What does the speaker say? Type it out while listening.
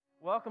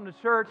Welcome to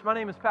church. My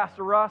name is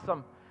Pastor Russ.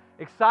 I'm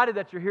excited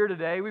that you're here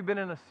today. We've been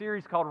in a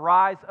series called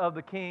Rise of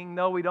the King.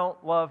 No, we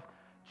don't love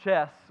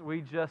chess.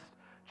 We just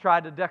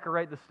tried to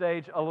decorate the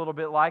stage a little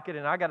bit like it,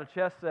 and I got a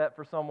chess set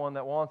for someone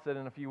that wants it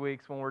in a few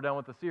weeks when we're done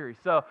with the series.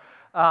 So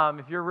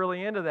if you're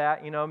really into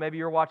that, maybe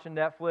you're watching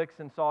Netflix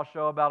and saw a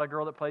show about a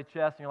girl that played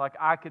chess, and you're like,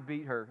 I could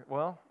beat her.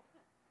 Well,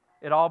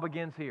 it all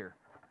begins here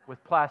with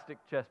plastic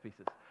chess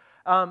pieces.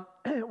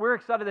 We're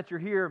excited that you're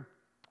here.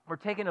 We're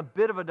taking a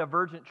bit of a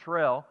divergent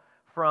trail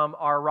from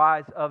our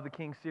Rise of the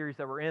King series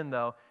that we're in,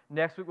 though.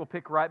 Next week, we'll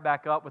pick right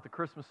back up with the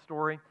Christmas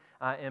story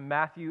in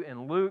Matthew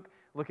and Luke,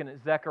 looking at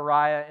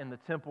Zechariah and the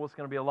temple. It's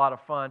going to be a lot of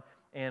fun,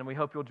 and we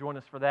hope you'll join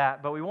us for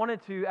that. But we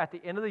wanted to, at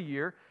the end of the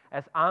year,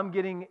 as I'm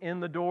getting in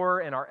the door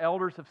and our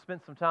elders have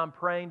spent some time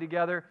praying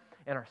together,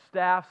 and our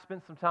staff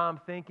spent some time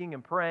thinking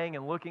and praying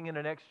and looking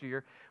into next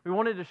year, we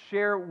wanted to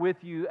share with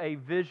you a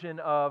vision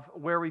of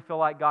where we feel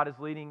like God is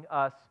leading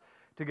us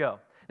to go.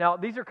 Now,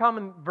 these are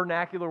common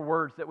vernacular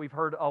words that we've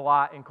heard a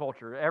lot in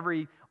culture.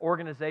 Every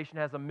organization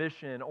has a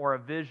mission or a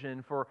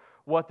vision for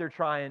what they're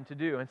trying to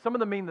do. And some of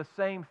them mean the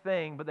same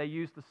thing, but they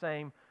use the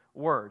same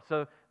word.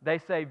 So they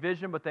say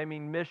vision, but they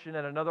mean mission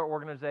at another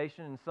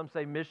organization. And some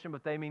say mission,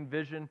 but they mean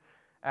vision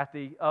at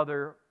the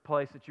other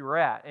place that you were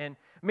at. And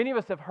many of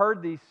us have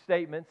heard these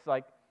statements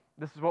like,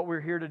 this is what we're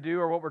here to do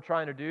or what we're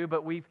trying to do,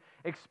 but we've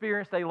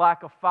experienced a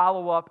lack of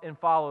follow-up and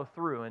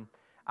follow-through. And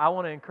I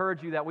want to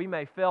encourage you that we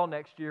may fail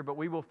next year, but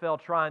we will fail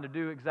trying to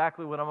do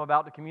exactly what I'm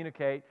about to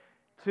communicate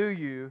to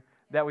you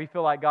that we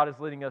feel like God is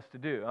leading us to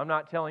do. I'm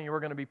not telling you we're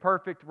going to be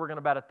perfect, we're going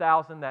to bat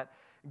 1,000, that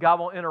God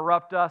won't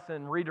interrupt us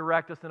and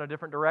redirect us in a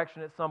different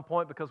direction at some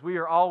point, because we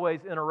are always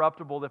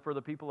interruptible for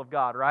the people of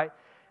God, right?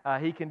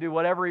 He can do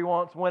whatever He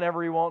wants,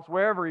 whenever He wants,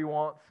 wherever He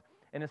wants,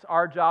 and it's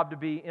our job to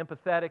be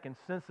empathetic and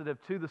sensitive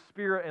to the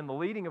Spirit and the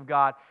leading of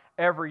God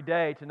every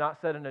day, to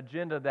not set an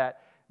agenda that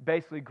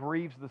basically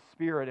grieves the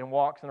Spirit and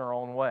walks in our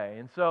own way.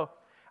 And so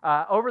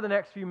over the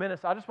next few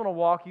minutes, I just want to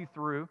walk you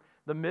through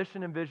the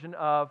mission and vision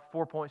of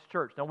 4 Points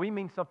Church. Now, we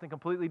mean something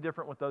completely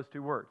different with those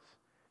two words.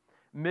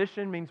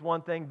 Mission means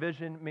one thing,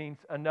 vision means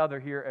another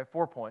here at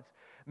 4 Points.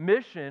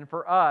 Mission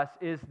for us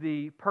is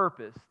the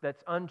purpose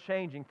that's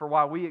unchanging for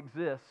why we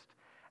exist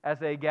as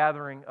a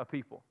gathering of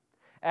people.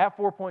 At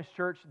 4 Points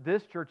Church,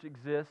 this church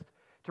exists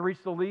to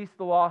reach the least,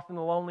 the lost, and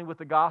the lonely with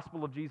the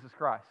gospel of Jesus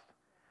Christ.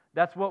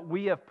 That's what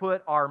we have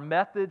put our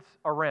methods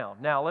around.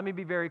 Now, let me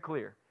be very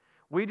clear.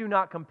 We do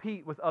not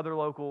compete with other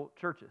local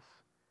churches.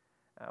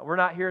 We're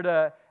not here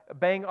to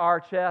bang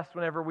our chest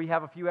whenever we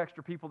have a few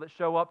extra people that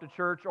show up to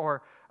church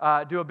or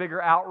do a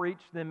bigger outreach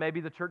than maybe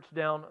the church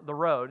down the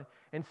road.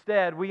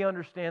 Instead, we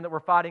understand that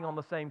we're fighting on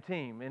the same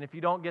team. And if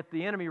you don't get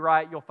the enemy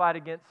right, you'll fight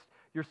against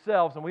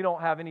yourselves, and we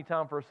don't have any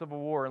time for a civil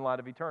war in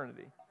light of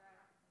eternity.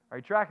 Are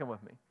you tracking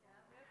with me?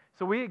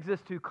 So we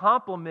exist to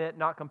complement,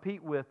 not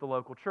compete with the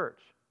local church.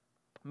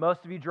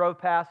 Most of you drove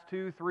past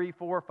 2, 3,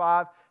 4,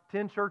 5,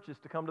 10 churches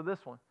to come to this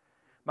one.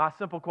 My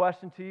simple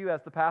question to you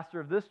as the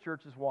pastor of this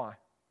church is why?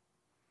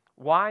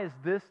 Why is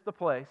this the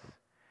place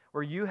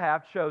where you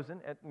have chosen,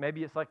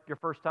 maybe it's like your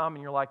first time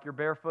and you're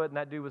barefoot and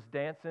that dude was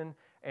dancing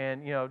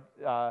and,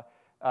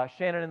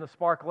 Shannon and the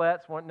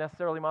Sparklettes weren't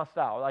necessarily my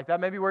style. Like that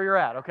may be where you're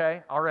at,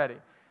 okay, already.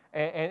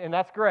 And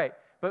that's great.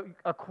 But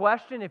a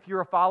question, if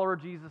you're a follower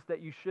of Jesus,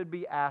 that you should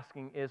be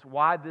asking is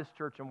why this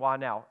church and why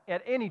now?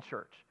 At any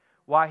church,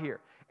 why here?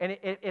 And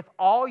if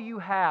all you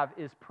have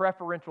is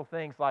preferential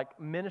things like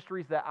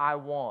ministries that I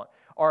want,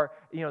 or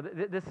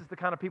this is the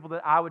kind of people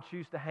that I would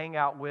choose to hang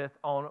out with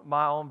on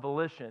my own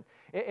volition.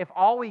 If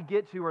all we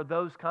get to are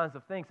those kinds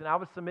of things, then I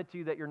would submit to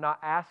you that you're not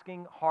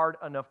asking hard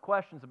enough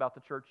questions about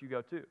the church you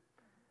go to.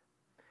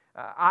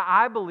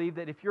 I believe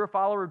that if you're a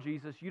follower of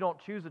Jesus, you don't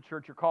choose a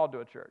church, you're called to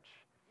a church.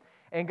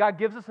 And God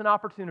gives us an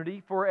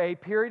opportunity for a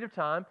period of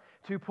time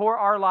to pour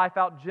our life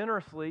out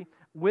generously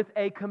with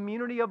a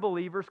community of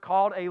believers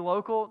called a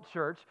local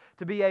church,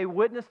 to be a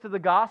witness to the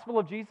gospel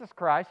of Jesus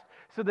Christ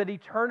so that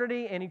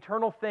eternity and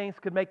eternal things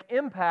could make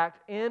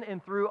impact in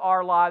and through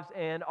our lives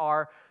and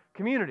our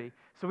community.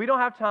 So we don't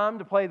have time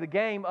to play the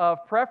game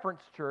of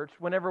preference church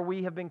whenever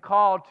we have been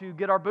called to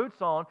get our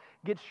boots on,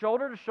 get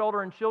shoulder to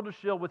shoulder and shield to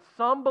shield with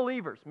some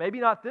believers,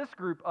 maybe not this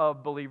group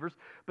of believers,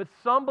 but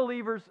some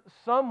believers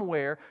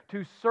somewhere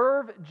to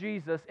serve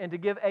Jesus and to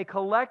give a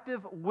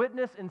collective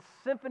witness and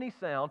symphony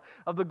sound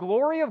of the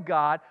glory of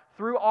God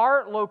through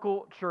our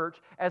local church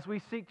as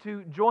we seek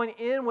to join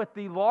in with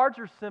the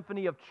larger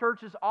symphony of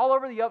churches all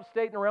over the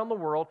upstate and around the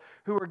world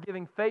who are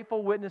giving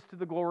faithful witness to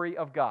the glory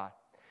of God.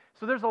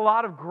 So there's a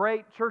lot of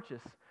great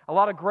churches, a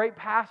lot of great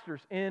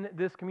pastors in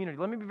this community.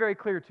 Let me be very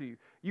clear to you.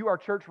 You are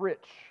church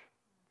rich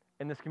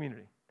in this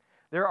community.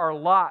 There are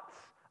lots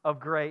of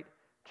great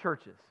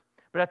churches.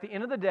 But at the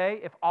end of the day,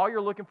 if all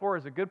you're looking for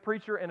is a good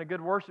preacher and a good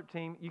worship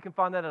team, you can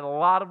find that at a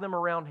lot of them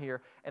around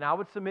here. And I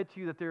would submit to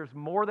you that there's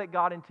more that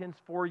God intends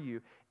for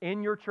you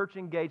in your church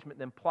engagement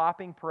than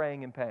plopping,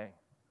 praying, and paying.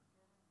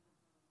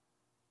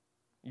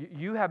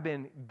 You have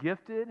been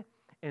gifted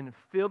and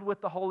filled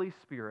with the Holy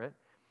Spirit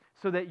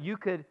so that you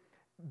could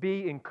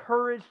be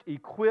encouraged,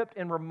 equipped,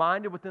 and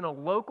reminded within a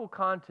local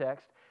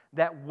context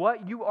that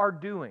what you are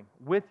doing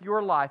with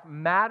your life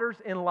matters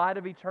in light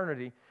of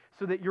eternity,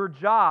 so that your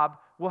job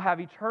will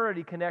have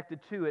eternity connected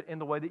to it in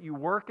the way that you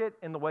work it,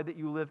 in the way that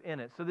you live in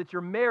it. So that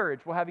your marriage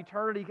will have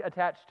eternity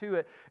attached to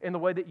it in the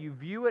way that you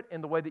view it,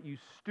 in the way that you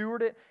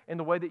steward it, in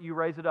the way that you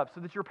raise it up.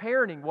 So that your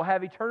parenting will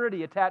have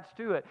eternity attached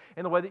to it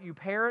in the way that you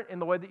parent, in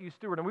the way that you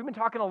steward. And we've been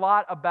talking a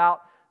lot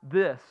about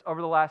this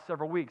over the last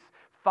several weeks.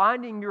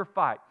 Finding your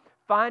fight,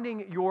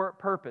 finding your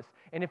purpose.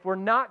 And if we're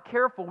not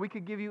careful, we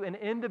could give you an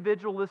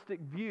individualistic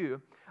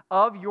view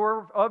of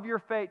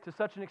your faith to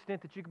such an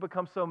extent that you can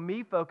become so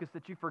me-focused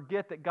that you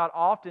forget that God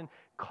often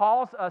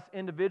calls us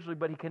individually,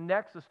 but He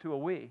connects us to a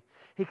we.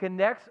 He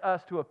connects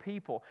us to a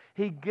people.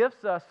 He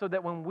gifts us so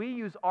that when we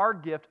use our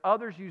gift,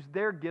 others use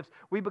their gifts.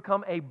 We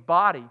become a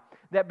body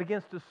that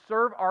begins to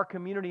serve our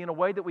community in a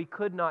way that we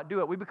could not do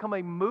it. We become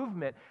a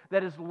movement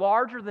that is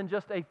larger than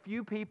just a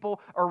few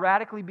people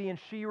erratically being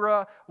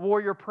She-Ra,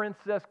 warrior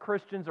princess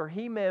Christians, or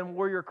He-Man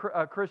warrior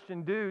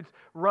Christian dudes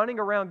running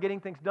around getting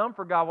things done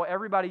for God while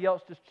everybody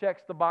else just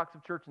checks the box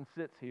of church and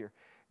sits here.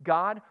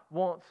 God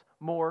wants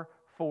more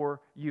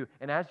for you.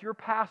 And as your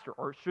pastor,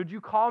 or should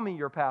you call me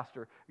your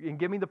pastor and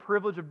give me the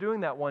privilege of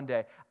doing that one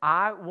day,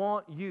 I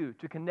want you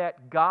to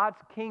connect God's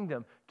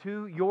kingdom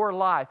to your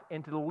life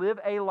and to live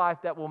a life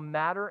that will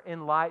matter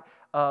in light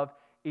of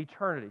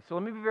eternity. So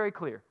let me be very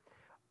clear.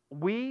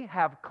 We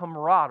have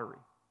camaraderie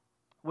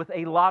with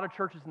a lot of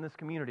churches in this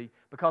community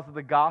because of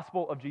the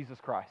gospel of Jesus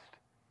Christ.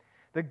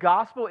 The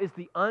gospel is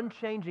the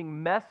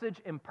unchanging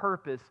message and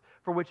purpose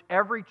for which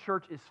every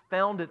church is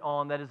founded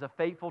on that is a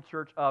faithful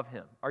church of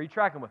Him. Are you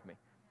tracking with me?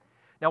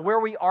 Now,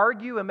 where we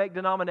argue and make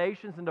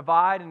denominations and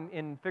divide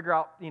and figure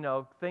out,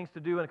 things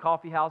to do in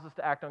coffee houses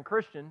to act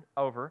unchristian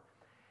over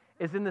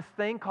is in this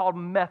thing called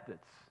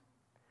methods.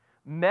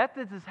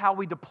 Methods is how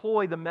we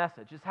deploy the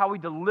message. It's how we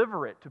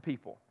deliver it to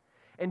people.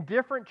 And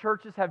different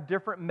churches have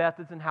different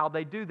methods in how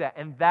they do that.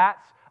 And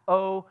that's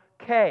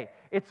okay.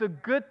 It's a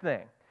good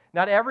thing.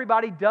 Not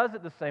everybody does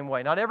it the same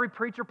way. Not every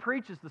preacher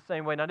preaches the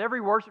same way. Not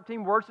every worship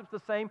team worships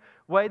the same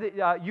way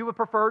that you would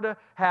prefer to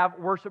have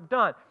worship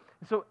done.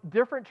 So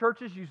different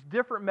churches use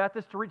different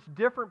methods to reach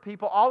different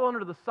people, all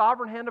under the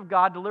sovereign hand of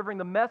God, delivering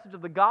the message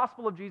of the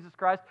gospel of Jesus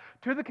Christ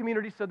to the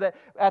community so that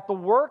at the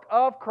work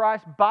of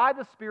Christ, by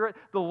the Spirit,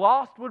 the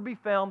lost would be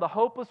found, the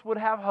hopeless would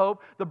have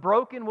hope, the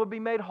broken would be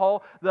made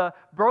whole, the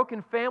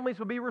broken families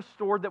would be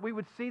restored, that we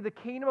would see the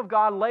kingdom of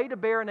God laid to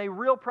bear in a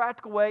real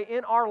practical way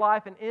in our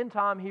life and in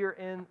time here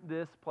in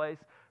this place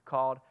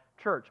called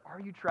church. Are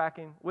you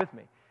tracking with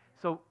me?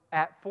 So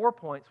at 4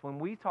 Points, when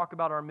we talk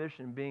about our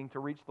mission being to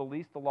reach the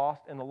least, the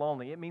lost, and the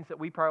lonely, it means that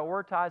we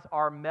prioritize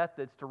our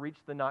methods to reach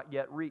the not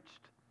yet reached.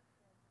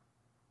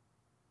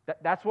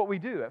 That's what we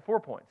do at 4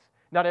 Points.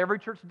 Not every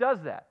church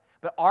does that.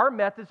 But our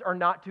methods are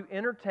not to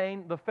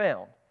entertain the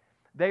found.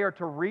 They are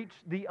to reach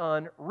the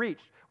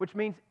unreached, which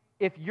means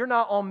if you're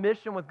not on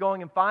mission with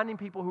going and finding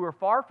people who are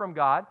far from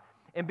God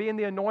and being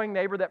the annoying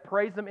neighbor that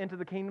prays them into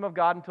the kingdom of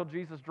God until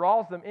Jesus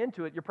draws them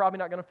into it, you're probably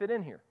not going to fit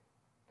in here.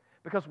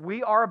 Because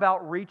we are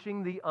about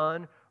reaching the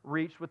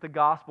unreached with the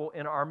gospel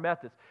in our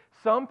methods.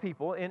 Some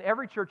people, in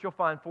every church you'll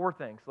find 4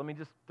 things. Let me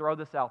just throw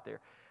this out there.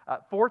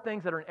 4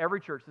 things that are in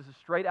every church. This is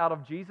straight out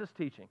of Jesus'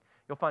 teaching.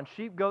 You'll find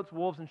sheep, goats,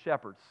 wolves, and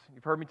shepherds.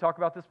 You've heard me talk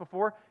about this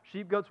before.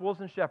 Sheep, goats,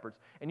 wolves, and shepherds.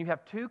 And you have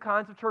 2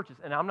 kinds of churches.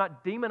 And I'm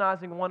not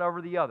demonizing one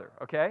over the other,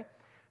 okay?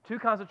 2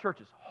 kinds of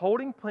churches.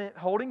 Holding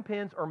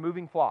pens or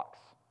moving flocks.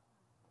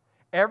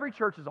 Every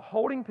church is a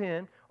holding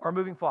pen or a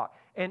moving flock.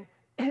 And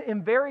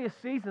in various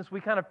seasons, we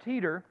kind of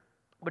teeter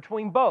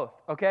between both,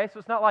 okay? So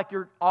it's not like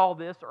you're all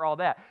this or all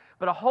that.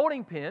 But a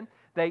holding pen,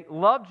 they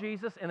love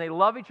Jesus and they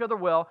love each other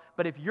well,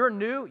 but if you're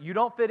new, you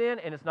don't fit in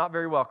and it's not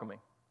very welcoming.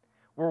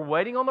 We're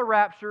waiting on the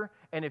rapture,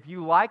 and if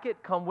you like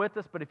it, come with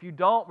us, but if you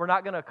don't, we're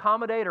not going to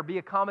accommodate or be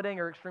accommodating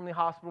or extremely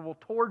hospitable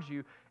towards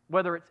you,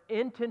 whether it's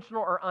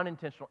intentional or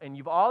unintentional. And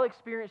you've all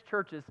experienced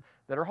churches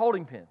that are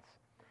holding pens.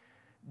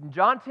 In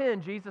John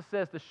 10, Jesus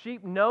says, the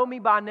sheep know me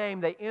by name,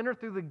 they enter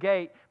through the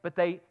gate, but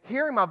they,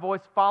 hearing my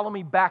voice, follow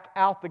me back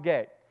out the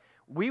gate.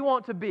 We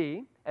want to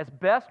be, as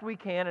best we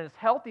can and as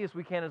healthy as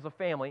we can as a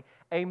family,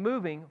 a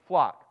moving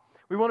flock.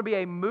 We want to be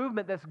a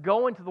movement that's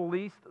going to the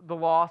least, the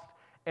lost,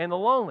 and the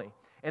lonely.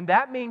 And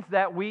that means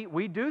that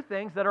we do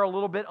things that are a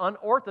little bit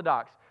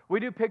unorthodox. We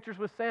do pictures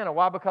with Santa.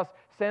 Why? Because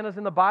Santa's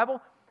in the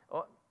Bible?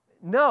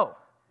 No.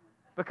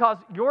 Because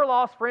your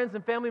lost friends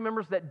and family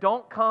members that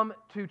don't come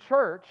to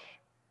church,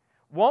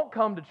 won't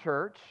come to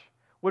church,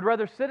 would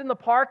rather sit in the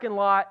parking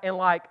lot and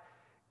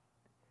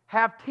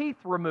have teeth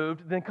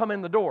removed than come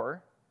in the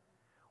door,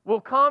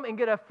 will come and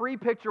get a free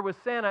picture with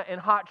Santa and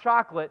hot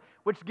chocolate,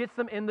 which gets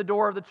them in the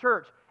door of the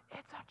church.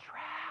 It's a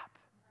trap.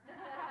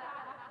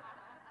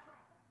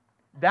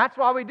 That's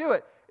why we do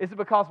it. Is it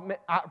because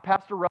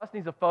Pastor Russ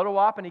needs a photo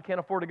op and he can't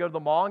afford to go to the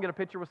mall and get a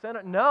picture with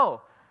Santa?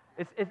 No,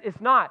 it's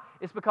not.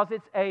 It's because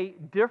it's a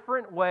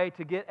different way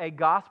to get a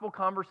gospel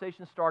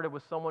conversation started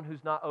with someone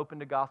who's not open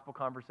to gospel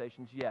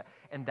conversations yet.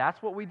 And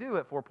that's what we do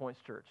at 4 Points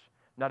Church.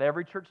 Not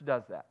every church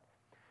does that.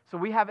 So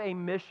we have a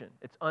mission.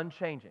 It's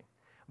unchanging.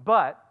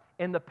 But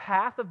in the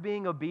path of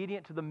being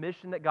obedient to the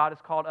mission that God has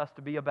called us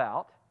to be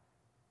about,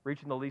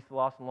 reaching the least, the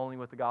lost, and lonely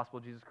with the gospel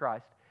of Jesus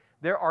Christ,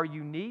 there are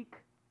unique,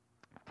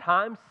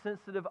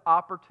 time-sensitive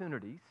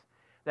opportunities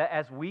that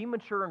as we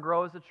mature and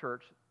grow as a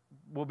church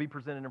will be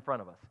presented in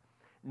front of us.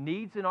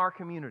 Needs in our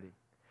community.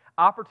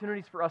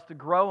 Opportunities for us to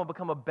grow and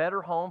become a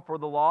better home for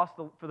the lost,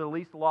 for the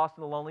least, the lost,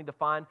 and the lonely, to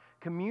find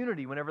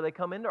community whenever they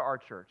come into our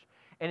church.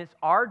 And it's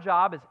our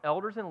job as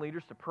elders and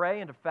leaders to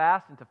pray and to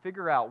fast and to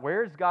figure out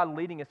where is God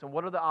leading us and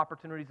what are the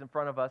opportunities in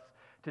front of us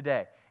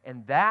today.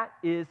 And that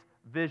is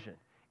vision.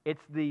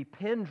 It's the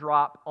pin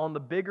drop on the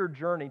bigger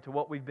journey to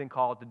what we've been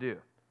called to do.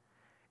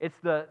 It's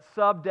the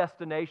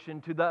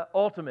sub-destination to the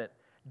ultimate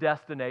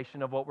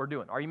destination of what we're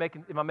doing.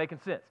 Am I making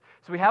sense?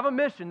 So we have a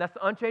mission. That's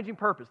the unchanging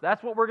purpose.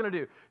 That's what we're going to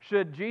do.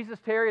 Should Jesus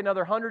tarry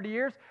another 100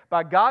 years,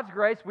 by God's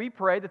grace, we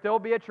pray that there will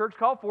be a church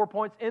called 4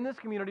 Points in this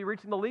community,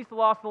 reaching the least, the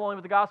lost, and the lonely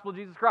with the gospel of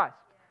Jesus Christ.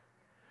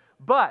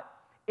 But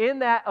in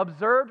that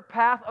observed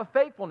path of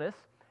faithfulness,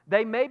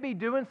 they may be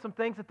doing some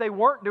things that they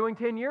weren't doing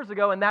 10 years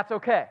ago, and that's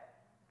okay.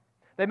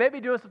 They may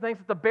be doing some things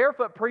that the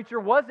barefoot preacher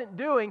wasn't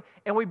doing,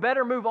 and we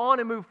better move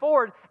on and move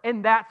forward,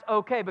 and that's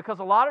okay, because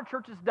a lot of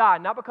churches die,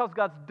 not because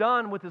God's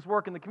done with His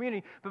work in the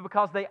community, but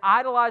because they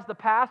idolize the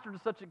pastor to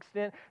such an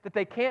extent that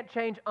they can't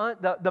change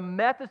the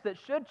methods that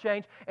should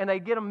change, and they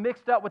get them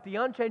mixed up with the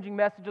unchanging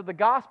message of the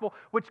gospel,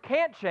 which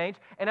can't change,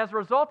 and as a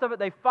result of it,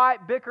 they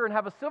fight, bicker, and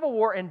have a civil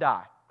war and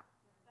die.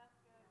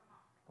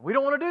 We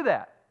don't want to do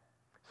that.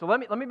 So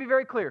let me be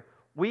very clear.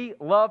 We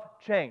love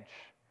change.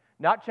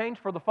 Not change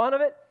for the fun of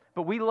it,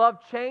 but we love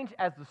change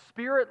as the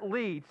Spirit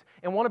leads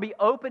and want to be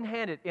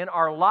open-handed in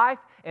our life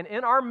and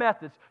in our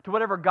methods to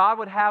whatever God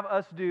would have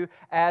us do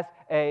as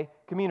a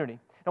community.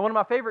 And one of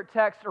my favorite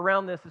texts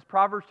around this is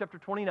Proverbs chapter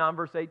 29,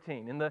 verse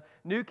 18. In the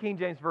New King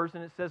James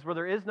Version, it says, where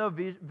there is no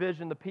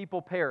vision, the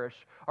people perish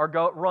or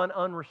run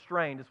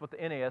unrestrained, is what the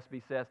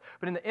NASB says.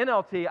 But in the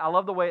NLT, I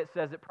love the way it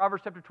says it.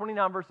 Proverbs chapter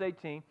 29, verse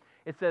 18,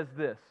 it says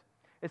this.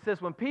 It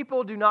says, when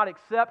people do not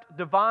accept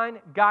divine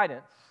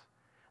guidance,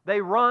 they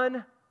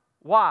run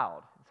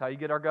wild. That's how you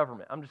get our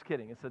government. I'm just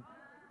kidding.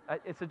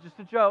 It's just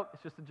a joke.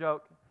 It's just a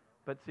joke.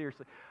 But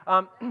seriously.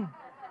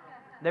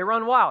 They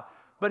run wild.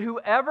 But here's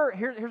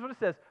what it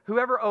says.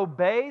 Whoever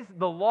obeys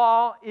the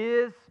law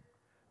is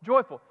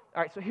joyful.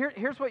 All right, so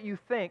here's what you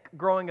think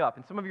growing up.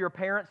 And some of you are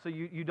parents, so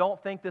you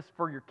don't think this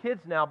for your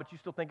kids now, but you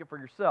still think it for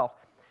yourself.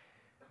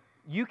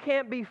 You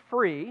can't be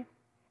free,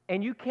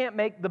 and you can't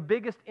make the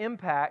biggest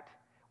impact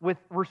with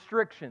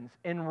restrictions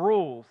and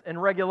rules and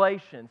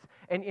regulations.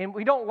 And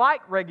we don't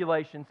like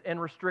regulations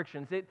and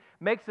restrictions. It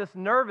makes us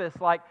nervous,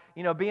 like,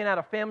 being at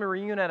a family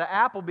reunion at an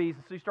Applebee's,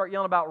 and so you start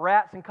yelling about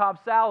rats and Cobb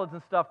salads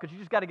and stuff because you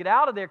just got to get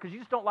out of there because you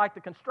just don't like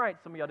the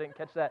constraints. Some of y'all didn't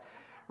catch that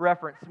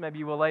reference. Maybe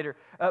you will later.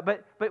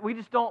 But we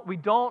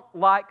don't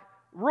like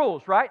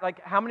rules, right?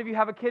 Like, how many of you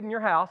have a kid in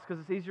your house?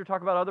 Because it's easier to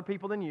talk about other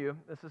people than you.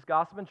 This is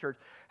gossip in church.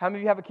 How many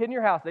of you have a kid in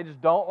your house? They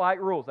just don't like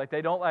rules. Like,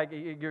 they don't like,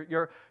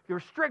 you're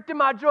restricting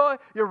my joy.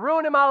 You're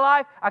ruining my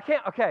life. I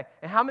can't. Okay.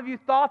 And how many of you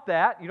thought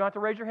that? You don't have to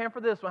raise your hand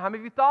for this one. How many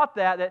of you thought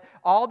that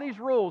all these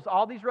rules,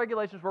 all these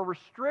regulations were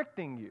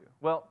restricting you?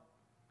 Well,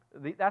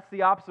 that's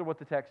the opposite of what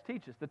the text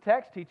teaches. The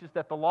text teaches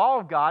that the law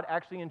of God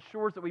actually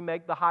ensures that we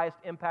make the highest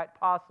impact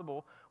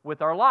possible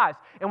with our lives.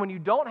 And when you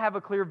don't have a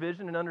clear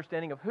vision and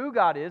understanding of who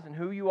God is and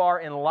who you are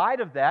in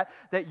light of that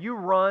you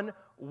run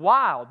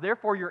wild.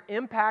 Therefore, your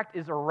impact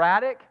is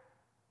erratic.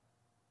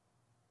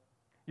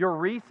 Your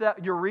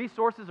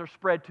resources are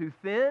spread too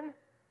thin.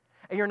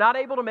 And you're not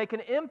able to make an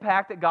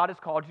impact that God has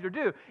called you to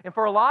do. And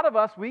for a lot of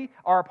us, we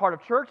are a part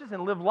of churches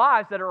and live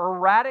lives that are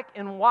erratic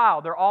and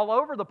wild. They're all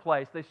over the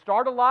place. They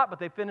start a lot, but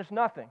they finish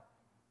nothing.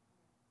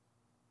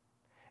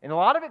 And a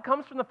lot of it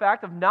comes from the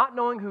fact of not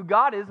knowing who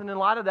God is, and in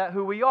light of that,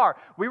 who we are.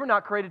 We were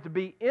not created to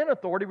be in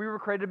authority. We were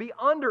created to be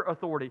under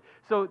authority.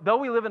 So though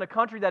we live in a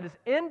country that is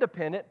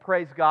independent,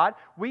 praise God,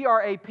 we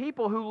are a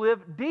people who live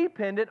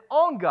dependent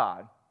on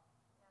God.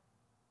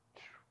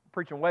 I'm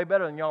preaching way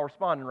better than y'all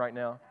responding right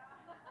now.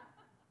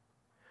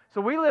 So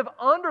we live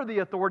under the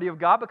authority of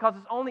God because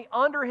it's only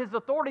under His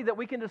authority that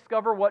we can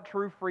discover what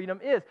true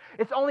freedom is.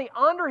 It's only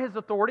under His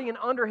authority and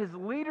under His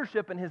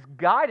leadership and His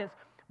guidance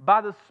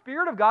by the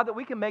Spirit of God that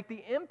we can make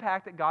the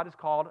impact that God has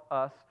called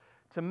us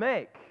to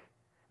make.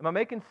 Am I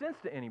making sense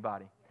to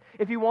anybody?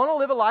 If you want to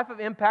live a life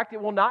of impact,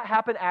 it will not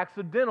happen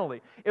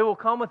accidentally. It will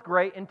come with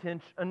great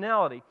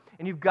intentionality.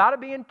 And you've got to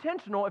be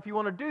intentional if you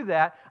want to do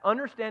that,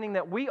 understanding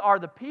that we are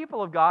the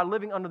people of God,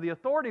 living under the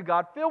authority of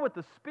God, filled with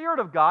the Spirit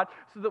of God,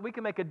 so that we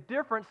can make a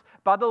difference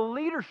by the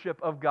leadership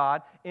of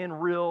God in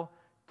real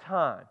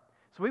time.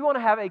 So we want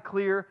to have a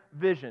clear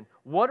vision.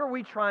 What are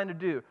we trying to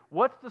do?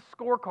 What's the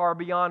scorecard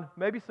beyond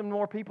maybe some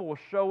more people will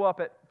show up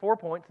at 4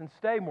 Points and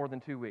stay more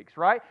than 2 weeks,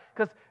 right?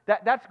 Because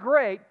that's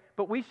great,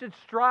 but we should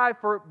strive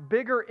for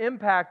bigger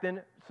impact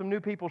than some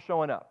new people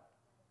showing up.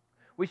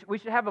 We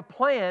should have a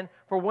plan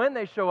for when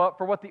they show up,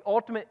 for what the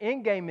ultimate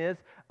end game is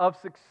of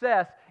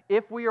success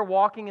if we are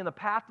walking in the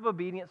path of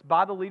obedience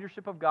by the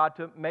leadership of God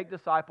to make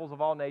disciples of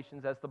all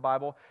nations as the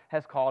Bible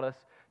has called us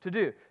to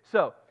do.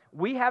 So,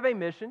 We have a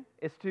mission.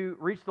 It's to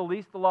reach the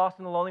least, the lost,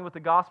 and the lonely with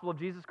the gospel of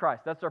Jesus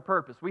Christ. That's our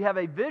purpose. We have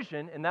a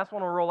vision, and that's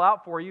what I'll roll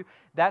out for you.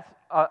 That's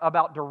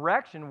about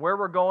direction, where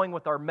we're going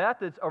with our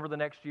methods over the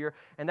next year,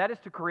 and that is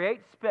to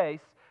create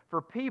space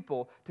for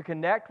people to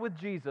connect with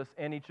Jesus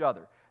and each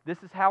other. This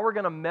is how we're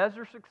going to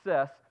measure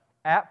success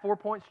at 4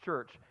 Points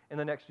Church in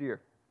the next year,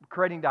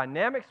 creating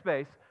dynamic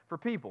space for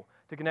people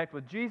to connect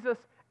with Jesus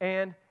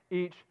and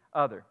each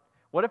other.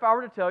 What if I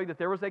were to tell you that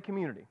there was a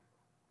community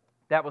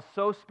that was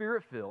so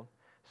Spirit-filled,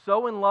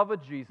 so in love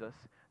with Jesus,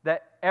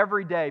 that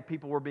every day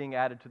people were being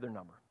added to their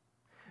number?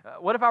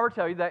 What if I were to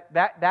tell you that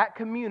that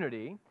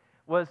community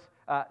was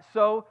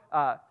so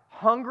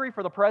hungry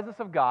for the presence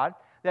of God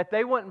that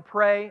they wouldn't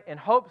pray and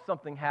hope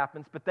something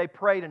happens, but they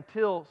prayed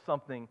until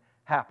something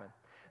happened?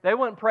 They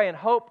wouldn't pray and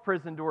hope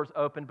prison doors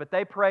opened, but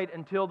they prayed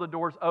until the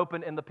doors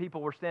opened and the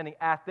people were standing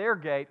at their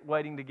gate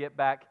waiting to get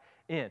back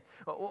in.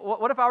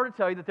 What if I were to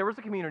tell you that there was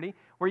a community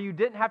where you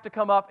didn't have to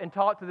come up and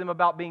talk to them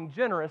about being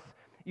generous,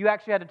 you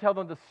actually had to tell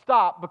them to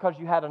stop because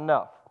you had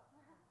enough?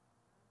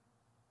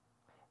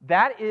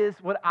 That is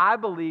what I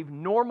believe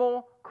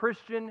normal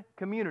Christian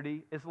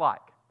community is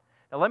like.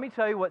 Now let me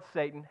tell you what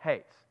Satan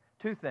hates.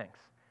 Two things: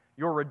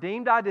 your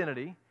redeemed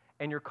identity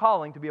and your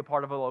calling to be a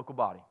part of a local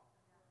body.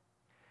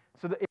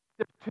 So if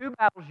there's two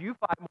battles you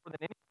fight more than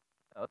anything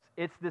else,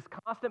 it's this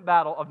constant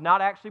battle of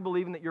not actually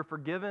believing that you're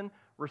forgiven,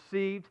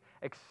 received,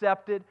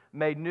 accepted,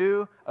 made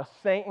new, a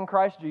saint in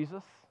Christ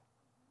Jesus,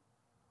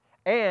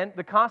 and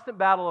the constant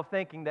battle of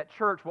thinking that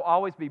church will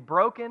always be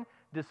broken,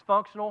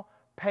 dysfunctional,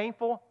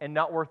 painful, and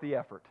not worth the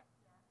effort.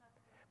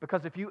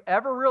 Because if you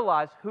ever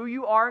realize who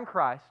you are in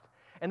Christ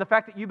and the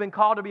fact that you've been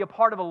called to be a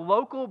part of a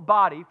local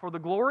body for the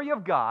glory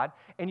of God,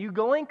 and you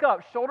link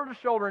up shoulder to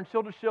shoulder and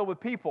shield to shield with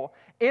people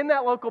in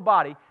that local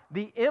body,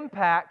 the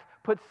impact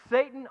puts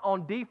Satan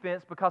on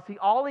defense, because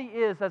all he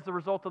is as a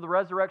result of the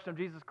resurrection of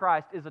Jesus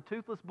Christ is a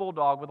toothless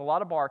bulldog with a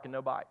lot of bark and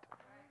no bite.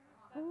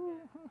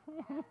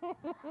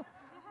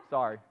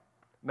 Sorry.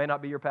 May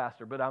not be your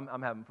pastor, but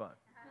I'm having fun.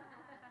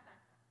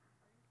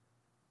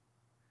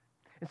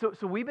 And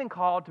so we've been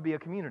called to be a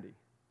community.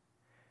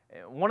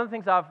 One of the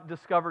things I've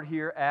discovered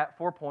here at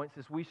 4 Points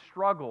is we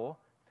struggle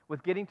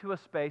with getting to a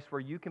space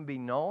where you can be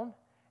known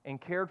and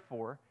cared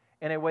for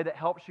in a way that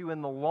helps you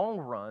in the long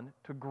run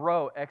to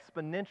grow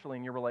exponentially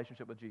in your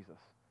relationship with Jesus.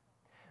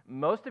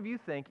 Most of you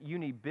think you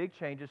need big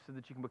changes so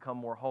that you can become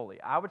more holy.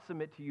 I would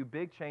submit to you,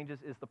 big changes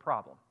is the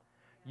problem.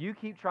 You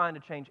keep trying to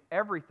change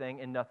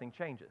everything and nothing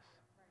changes.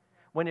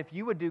 When if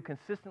you would do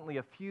consistently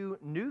a few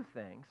new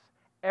things,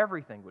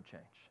 everything would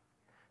change.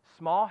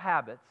 Small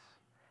habits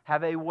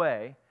have a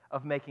way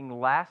of making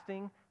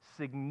lasting,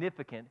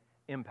 significant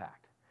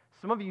impact.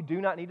 Some of you do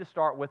not need to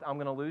start with, I'm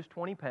going to lose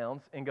 20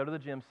 pounds and go to the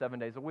gym 7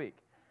 days a week.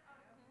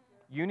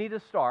 You need to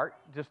start,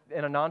 just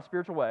in a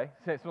non-spiritual way,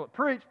 say,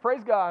 preach,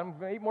 praise God, I'm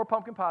going to eat more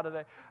pumpkin pie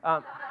today.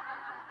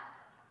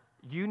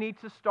 You need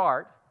to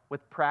start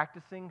with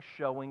practicing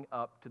showing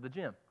up to the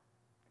gym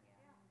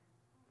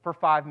for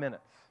 5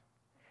 minutes.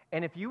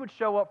 And if you would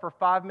show up for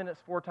 5 minutes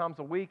 4 times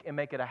a week and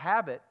make it a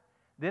habit,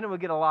 then it would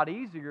get a lot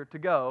easier to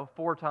go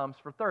 4 times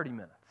for 30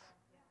 minutes.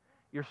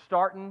 You're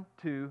starting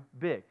too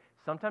big.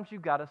 Sometimes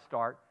you've got to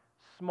start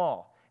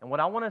small. And what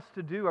I want us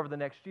to do over the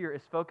next year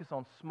is focus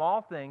on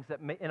small things that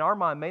in our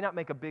mind may not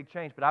make a big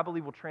change, but I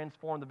believe will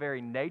transform the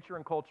very nature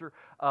and culture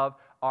of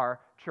our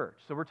church.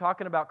 So we're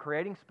talking about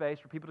creating space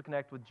for people to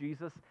connect with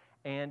Jesus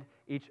and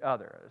each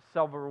other.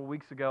 Several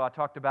weeks ago, I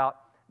talked about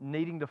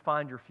needing to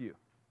find your few.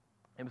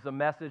 It was a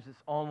message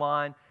that's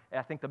online.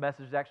 I think the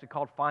message is actually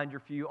called Find Your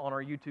Few on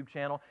our YouTube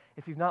channel.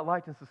 If you've not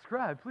liked and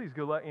subscribed, please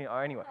go like.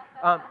 Anyway.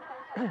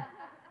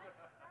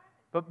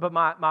 But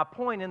my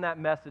point in that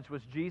message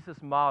was Jesus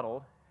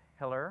modeled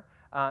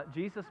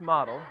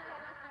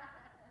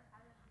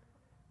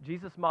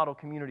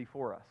community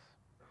for us.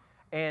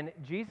 And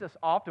Jesus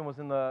often was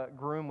in the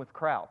room with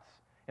crowds.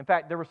 In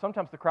fact, there were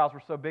sometimes the crowds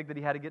were so big that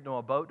he had to get into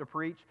a boat to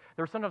preach.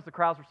 There were sometimes the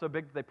crowds were so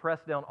big that they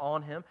pressed down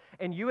on him.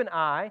 And you and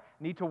I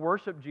need to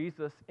worship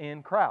Jesus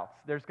in crowds.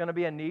 There's going to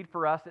be a need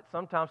for us at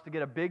sometimes to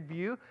get a big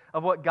view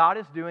of what God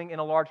is doing in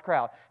a large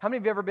crowd. How many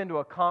of you have ever been to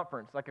a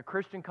conference, like a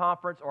Christian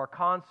conference or a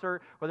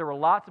concert, where there were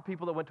lots of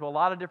people that went to a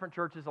lot of different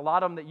churches, a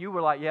lot of them that you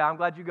were like, yeah, I'm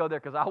glad you go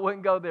there because I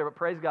wouldn't go there, but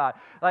praise God.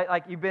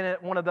 Like you've been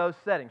at one of those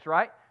settings,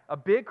 right? A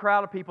big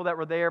crowd of people that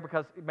were there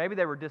because maybe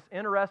they were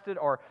disinterested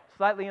or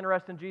slightly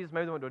interested in Jesus.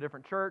 Maybe they went to a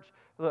different church.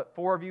 Look,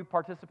 4 of you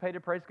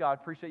participated. Praise God.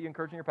 Appreciate you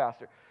encouraging your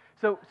pastor.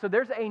 So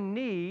there's a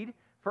need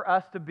for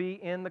us to be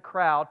in the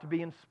crowd, to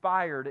be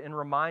inspired and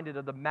reminded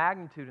of the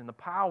magnitude and the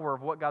power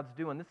of what God's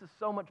doing. This is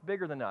so much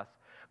bigger than us.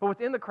 But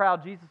within the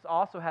crowd, Jesus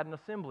also had an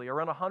assembly,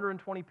 around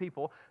 120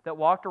 people that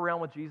walked around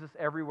with Jesus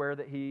everywhere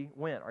that he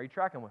went. Are you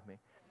tracking with me?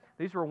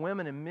 These were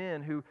women and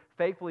men who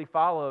faithfully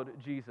followed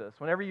Jesus.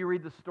 Whenever you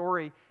read the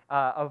story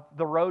of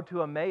the road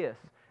to Emmaus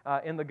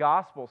in the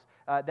Gospels,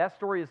 that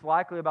story is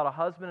likely about a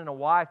husband and a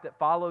wife that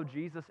followed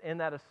Jesus in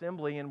that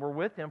assembly and were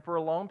with him for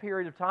a long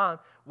period of time,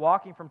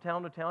 walking from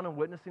town to town and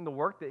witnessing the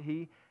work that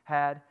he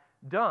had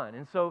done.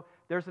 And so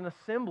there's an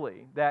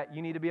assembly that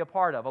you need to be a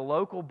part of, a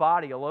local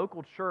body, a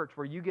local church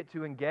where you get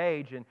to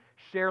engage and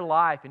share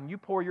life, and you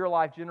pour your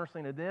life generously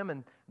into them,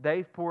 and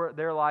they pour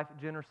their life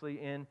generously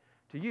into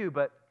you.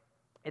 But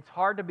it's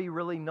hard to be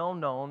really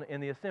known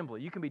in the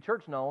assembly. You can be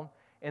church known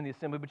in the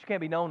assembly, but you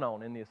can't be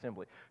known in the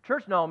assembly.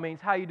 Church known means,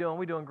 how you doing?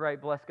 We doing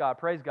great. Bless God.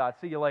 Praise God.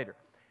 See you later.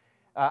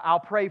 I'll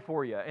pray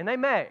for you. And they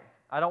may.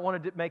 I don't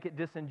want to make it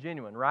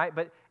disingenuous, right?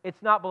 But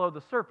it's not below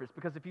the surface,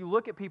 because if you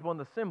look at people in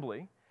the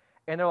assembly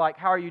and they're like,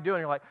 how are you doing?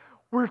 You're like,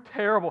 we're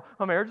terrible.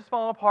 My marriage is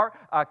falling apart.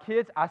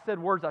 Kids, I said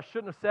words I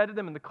shouldn't have said to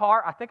them in the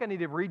car. I think I need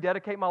to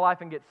rededicate my life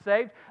and get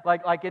saved.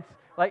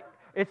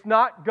 It's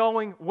not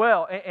going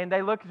well. And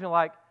they look at you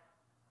like,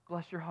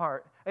 bless your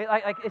heart.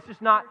 It's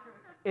just not,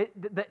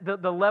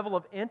 the level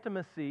of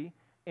intimacy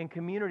in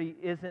community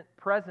isn't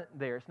present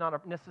there. It's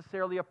not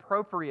necessarily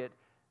appropriate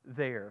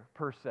there,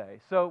 per se.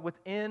 So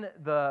within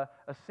the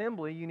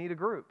assembly, you need a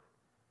group.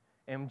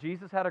 And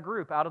Jesus had a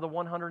group. Out of the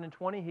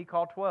 120, he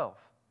called 12.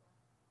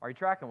 Are you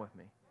tracking with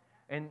me?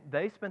 And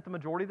they spent the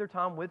majority of their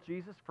time with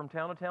Jesus, from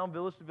town to town,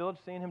 village to village,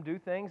 seeing him do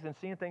things and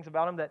seeing things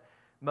about him that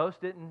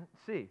most didn't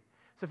see.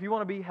 So if you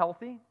want to be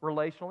healthy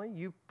relationally,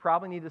 you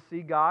probably need to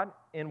see God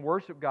and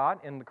worship God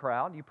in the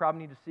crowd. You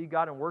probably need to see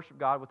God and worship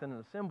God within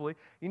an assembly.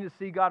 You need to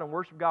see God and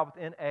worship God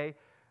within a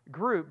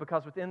group,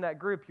 because within that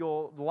group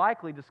you'll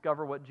likely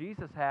discover what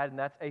Jesus had, and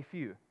that's a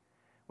few.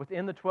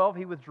 Within the 12,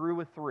 he withdrew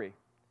with 3.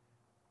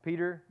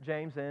 Peter,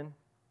 James, and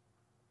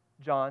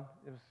John.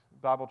 It was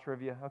Bible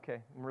trivia. Okay,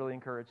 I'm really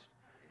encouraged.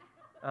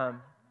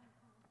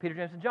 Peter,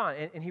 James, and John.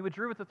 And he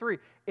withdrew with the 3.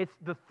 It's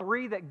the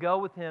 3 that go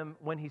with him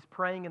when he's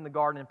praying in the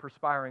garden and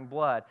perspiring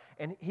blood.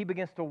 And he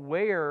begins to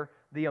wear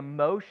the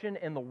emotion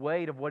and the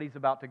weight of what he's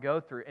about to go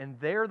through. And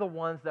they're the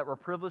ones that were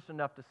privileged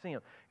enough to see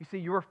him. You see,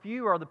 your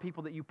few are the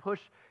people that you push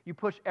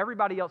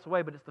everybody else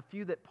away, but it's the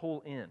few that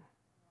pull in.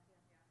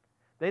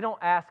 They don't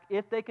ask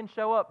if they can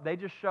show up. They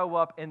just show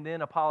up and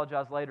then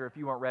apologize later if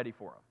you weren't ready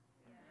for them.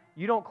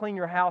 You don't clean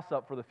your house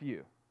up for the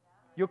few.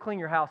 You'll clean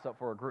your house up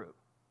for a group.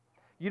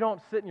 You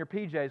don't sit in your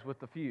PJs with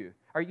the few.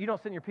 Or you don't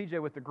sit in your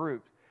PJ with the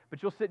group,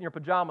 but you'll sit in your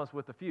pajamas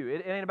with the few.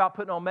 It ain't about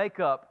putting on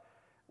makeup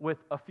with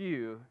a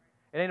few.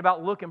 It ain't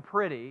about looking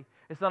pretty.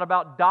 It's not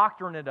about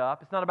doctoring it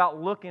up. It's not about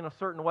looking a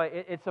certain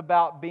way. It's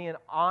about being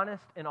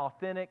honest and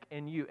authentic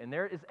in you. And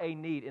there is a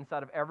need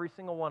inside of every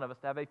single one of us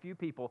to have a few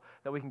people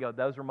that we can go,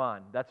 those are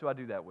mine. That's who I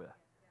do that with.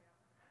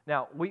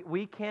 Now,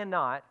 we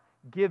cannot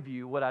give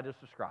you what I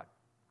just described.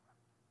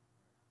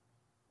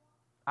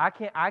 I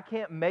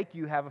can't make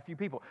you have a few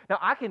people. Now,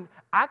 I can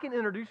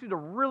introduce you to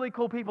really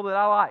cool people that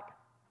I like,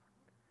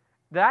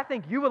 that I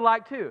think you would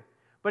like too.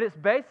 But it's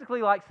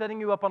basically like setting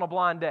you up on a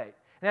blind date.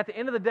 And at the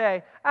end of the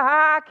day,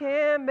 I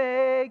can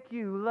make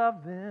you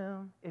love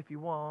them if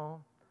you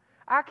want.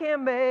 I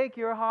can make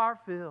your heart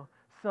feel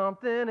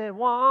something it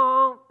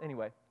won't.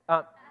 Anyway,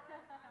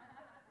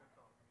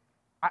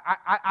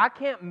 I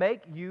can't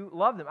make you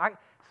love them.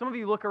 Some of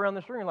you look around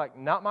this room and you're like,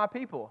 not my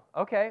people.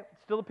 Okay,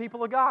 still the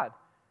people of God.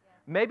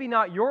 Maybe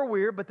not your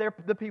weird, but they're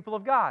the people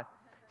of God.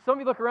 Some of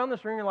you look around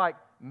this room and you're like,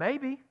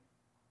 maybe,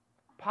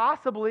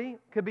 possibly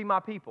could be my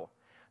people.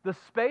 The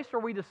space where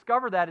we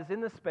discover that is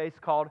in this space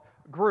called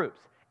groups.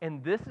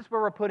 And this is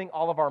where we're putting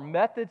all of our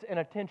methods and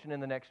attention in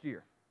the next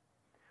year.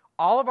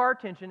 All of our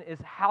attention is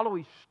how do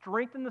we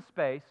strengthen the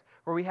space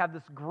where we have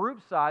this group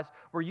size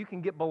where you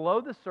can get below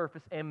the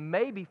surface and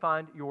maybe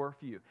find your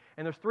few.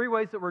 And there's 3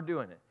 ways that we're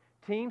doing it.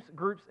 Teams,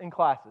 groups, and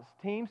classes.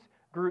 Teams,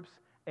 groups,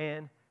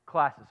 and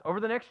classes. Over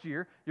the next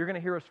year, you're going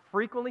to hear us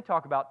frequently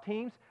talk about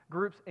teams,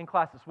 groups, and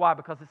classes. Why?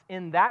 Because it's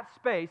in that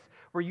space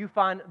where you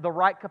find the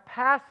right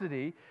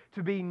capacity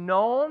to be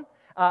known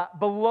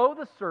below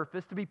the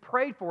surface, to be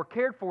prayed for,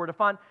 cared for, to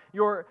find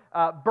your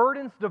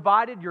burdens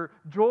divided, your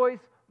joys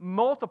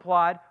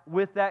multiplied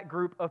with that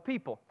group of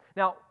people.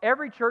 Now,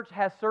 every church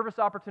has service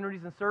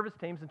opportunities and service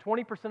teams, and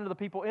 20% of the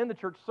people in the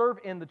church serve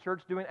in the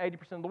church doing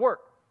 80% of the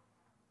work.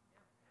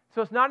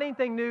 So it's not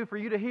anything new for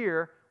you to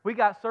hear, we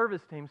got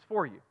service teams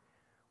for you.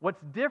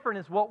 What's different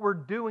is what we're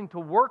doing to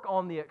work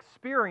on the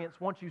experience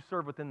once you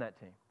serve within that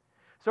team.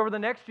 So over the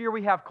next year,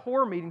 we have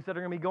core meetings that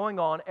are going to be going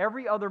on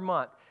every other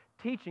month,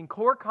 teaching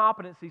core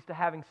competencies to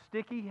having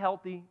sticky,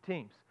 healthy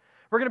teams.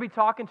 We're going to be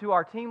talking to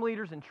our team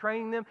leaders and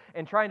training them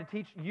and trying to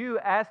teach you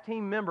as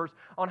team members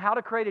on how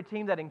to create a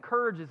team that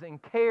encourages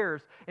and cares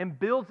and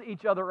builds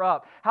each other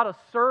up, how to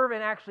serve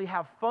and actually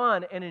have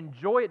fun and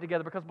enjoy it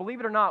together. Because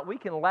believe it or not, we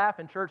can laugh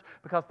in church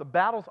because the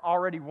battle's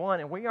already won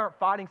and we aren't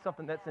fighting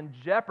something that's in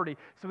jeopardy.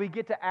 So we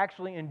get to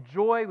actually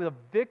enjoy the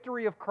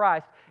victory of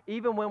Christ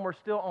even when we're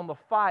still on the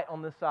fight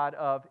on this side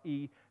of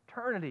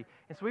eternity.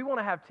 And so we want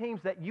to have teams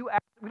that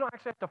we don't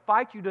actually have to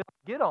fight you to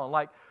get on.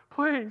 Like,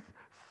 please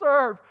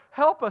serve,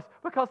 help us,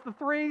 because the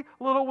 3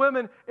 little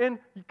women and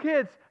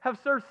kids have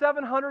served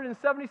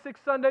 776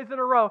 Sundays in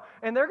a row,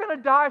 and they're going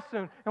to die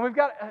soon. And we've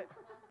got,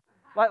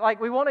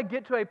 we want to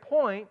get to a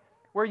point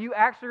where you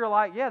actually are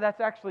like, yeah, that's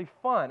actually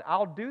fun.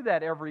 I'll do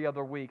that every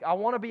other week. I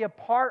want to be a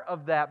part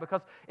of that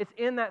because it's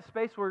in that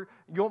space where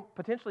you'll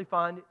potentially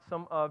find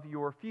some of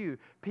your few.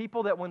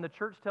 People that when the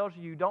church tells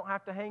you you don't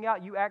have to hang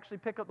out, you actually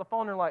pick up the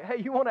phone and are like,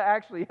 hey, you want to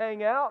actually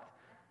hang out?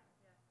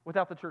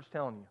 Without the church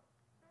telling you.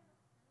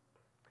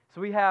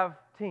 So we have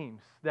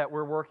teams that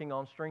we're working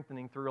on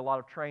strengthening through a lot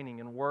of training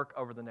and work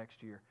over the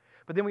next year.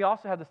 But then we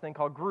also have this thing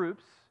called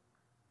groups.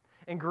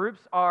 And groups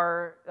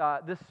are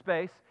this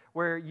space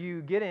where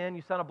you get in,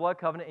 you sign a blood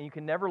covenant, and you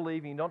can never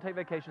leave, and you don't take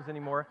vacations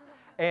anymore.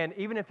 And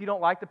even if you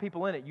don't like the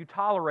people in it, you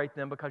tolerate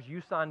them because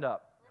you signed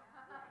up.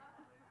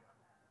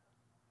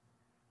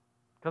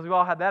 Because we've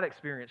all had that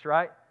experience,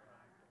 right?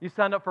 You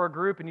signed up for a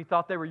group, and you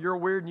thought they were your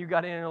weird, and you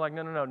got in, and you're like,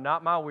 no,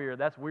 not my weird.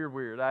 That's weird.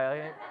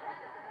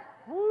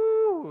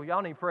 Woo,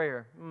 y'all need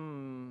prayer.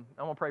 I'm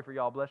going to pray for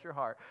y'all. Bless your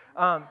heart.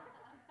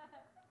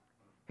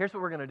 Here's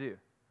what we're going to do.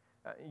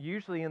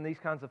 Usually in these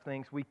kinds of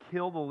things, we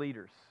kill the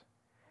leaders,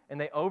 and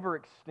they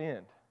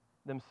overextend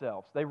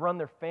themselves. They run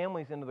their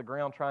families into the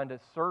ground trying to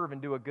serve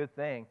and do a good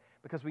thing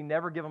because we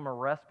never give them a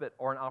respite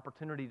or an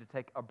opportunity to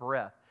take a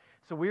breath.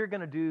 So we're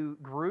going to do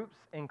groups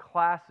and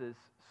classes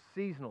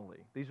seasonally.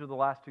 These are the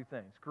last two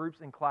things, groups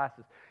and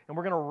classes. And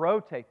we're going to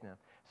rotate them.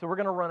 So we're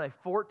going to run a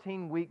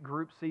 14-week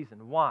group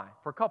season. Why?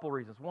 For a couple of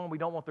reasons. One, we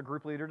don't want the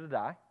group leader to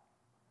die,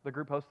 the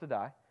group host to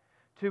die.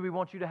 Two, we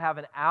want you to have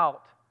an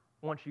out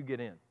once you get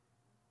in.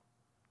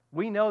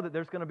 We know that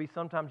there's going to be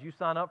sometimes you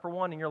sign up for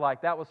one and you're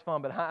like, that was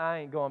fun, but I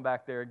ain't going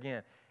back there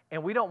again.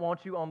 And we don't want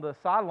you on the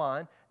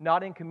sideline,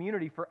 not in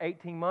community for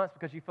 18 months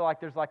because you feel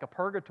like there's like a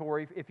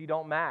purgatory if you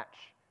don't match.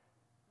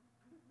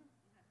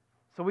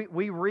 So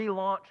we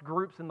relaunch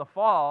groups in the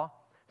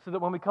fall so that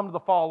when we come to the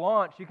fall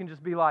launch, you can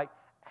just be like,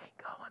 I ain't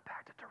going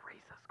back to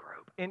Teresa's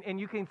group. And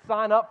you can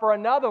sign up for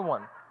another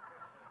one.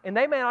 And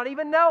they may not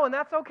even know, and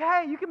that's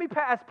okay. You can be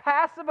as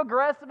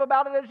passive-aggressive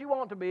about it as you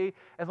want to be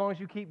as long as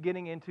you keep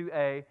getting into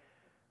a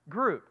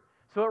group.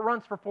 So it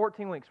runs for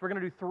 14 weeks. We're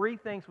going to do 3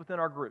 things within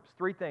our groups,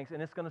 3 things,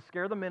 and it's going to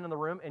scare the men in the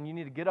room, and you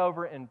need to get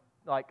over it and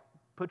like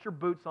put your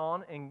boots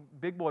on and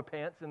big boy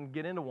pants and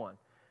get into one.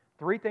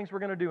 3 things we're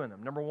going to do in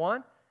them. Number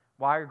 1,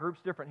 why are groups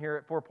different here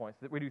at 4 Points?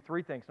 That we do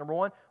 3 things. Number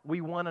 1,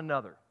 we one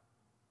another.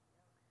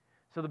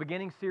 So the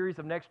beginning series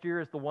of next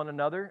year is the One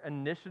Another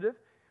initiative.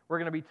 We're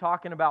going to be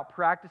talking about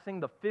practicing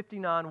the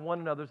 59 one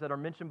another's that are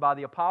mentioned by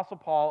the Apostle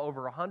Paul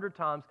over 100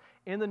 times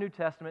in the New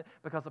Testament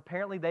because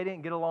apparently they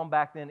didn't get along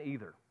back then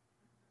either.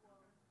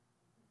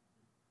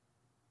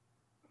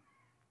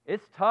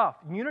 It's tough.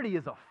 Unity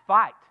is a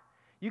fight.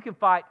 You can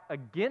fight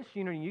against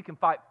unity. You can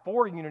fight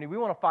for unity. We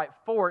want to fight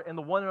for it, and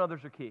the one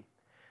another's are key.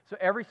 So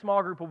every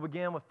small group will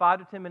begin with 5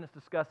 to 10 minutes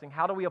discussing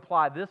how do we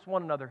apply this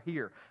one another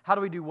here? How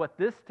do we do what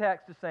this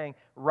text is saying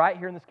right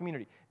here in this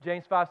community?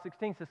 James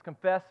 5:16 says,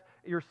 confess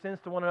your sins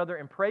to one another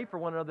and pray for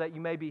one another that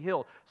you may be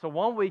healed. So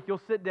one week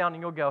you'll sit down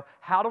and you'll go,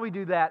 how do we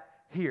do that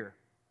here?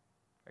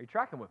 Are you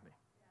tracking with me?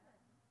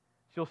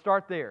 So you'll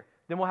start there.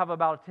 Then we'll have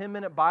about a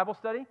 10-minute Bible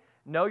study.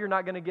 No, you're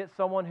not going to get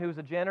someone who's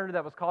a janitor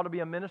that was called to be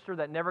a minister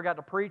that never got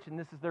to preach, and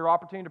this is their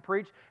opportunity to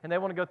preach, and they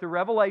want to go through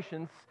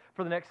Revelations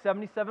for the next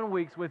 77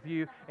 weeks with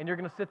you, and you're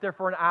going to sit there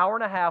for an hour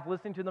and a half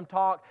listening to them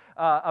talk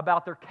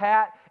about their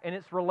cat and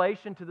its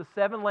relation to the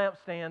 7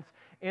 lampstands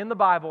in the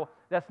Bible.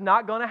 That's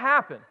not going to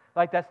happen.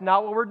 Like, that's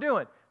not what we're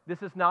doing.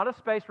 This is not a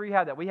space where you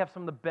have that. We have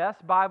some of the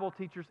best Bible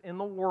teachers in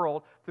the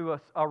world through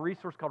a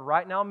resource called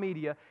Right Now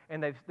Media,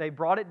 and they've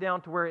brought it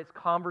down to where it's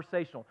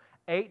conversational.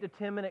 8 to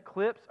 10 minute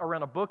clips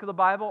around a book of the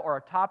Bible or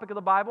a topic of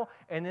the Bible,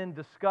 and then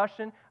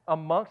discussion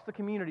amongst the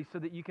community so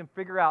that you can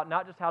figure out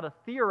not just how to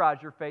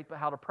theorize your faith, but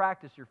how to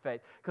practice your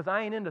faith. Because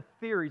I ain't into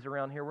theories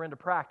around here, we're into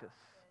practice.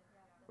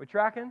 We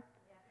tracking?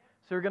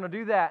 So we're going to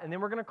do that, and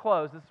then we're going to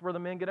close. This is where the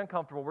men get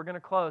uncomfortable. We're going to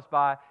close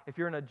by, if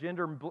you're in a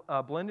gender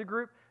blended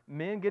group,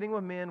 men getting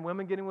with men,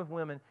 women getting with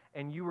women,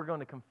 and you are going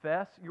to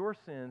confess your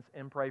sins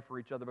and pray for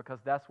each other because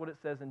that's what it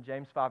says in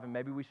James 5, and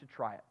maybe we should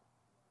try it.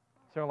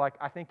 So like,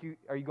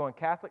 are you going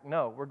Catholic?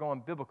 No, we're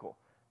going biblical.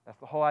 That's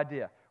the whole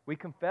idea. We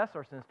confess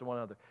our sins to one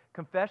another.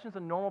 Confession is a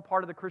normal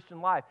part of the Christian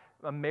life.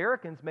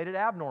 Americans made it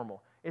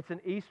abnormal. It's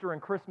an Easter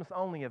and Christmas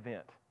only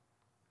event.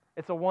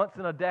 It's a once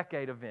in a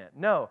decade event.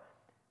 No,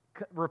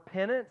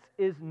 repentance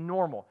is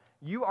normal.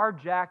 You are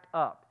jacked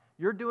up.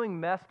 You're doing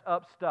messed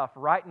up stuff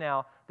right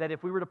now that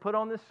if we were to put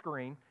on this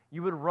screen,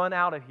 you would run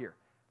out of here.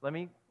 Let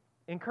me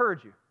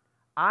encourage you.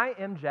 I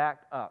am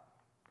jacked up.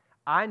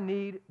 I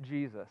need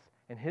Jesus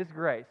and His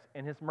grace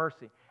and His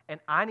mercy. And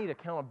I need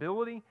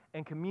accountability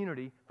and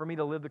community for me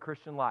to live the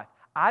Christian life.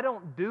 I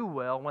don't do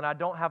well when I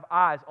don't have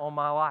eyes on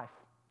my life.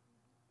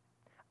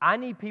 I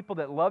need people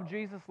that love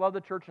Jesus, love the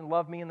church, and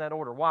love me in that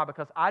order. Why?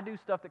 Because I do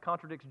stuff that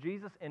contradicts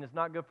Jesus and is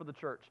not good for the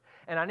church.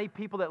 And I need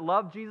people that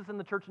love Jesus and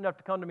the church enough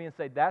to come to me and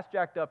say, that's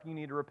jacked up, you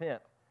need to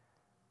repent.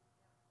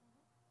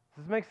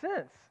 Does this make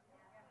sense?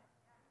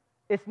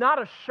 It's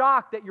not a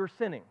shock that you're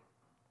sinning.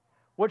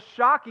 What's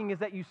shocking is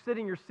that you sit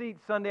in your seat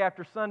Sunday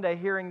after Sunday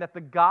hearing that the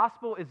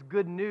gospel is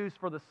good news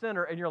for the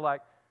sinner, and you're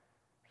like,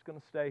 I'm just going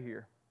to stay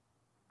here.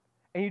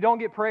 And you don't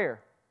get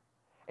prayer.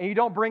 And you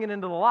don't bring it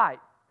into the light.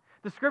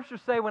 The scriptures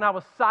say, when I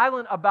was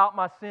silent about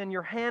my sin,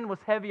 your hand was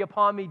heavy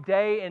upon me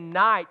day and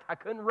night. I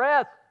couldn't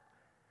rest.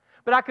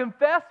 But I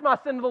confessed my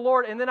sin to the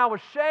Lord, and then I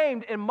was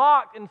shamed and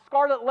mocked and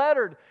scarlet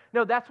lettered.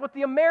 No, that's what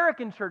the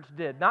American church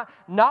did, not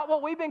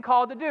what we've been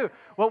called to do.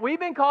 What we've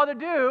been called to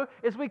do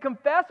is we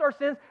confess our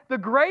sins. The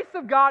grace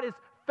of God is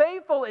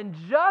faithful and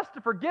just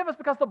to forgive us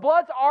because the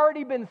blood's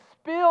already been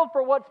spilled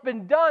for what's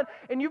been done,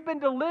 and you've been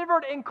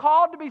delivered and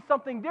called to be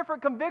something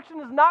different. Conviction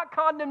is not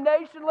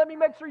condemnation. Let me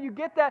make sure you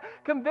get that.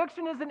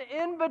 Conviction is an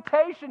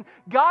invitation.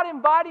 God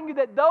inviting you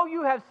that though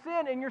you have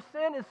sinned and your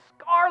sin is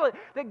scarlet,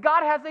 that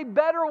God has a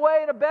better way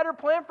and a better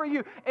plan for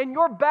you, and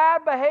your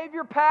bad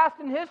behavior, past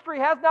and history,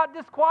 has not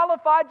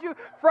disqualified you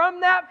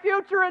from that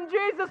future in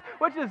Jesus,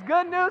 which is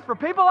good news for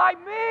people like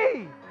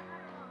me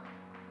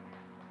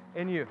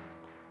and you.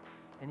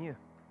 And you.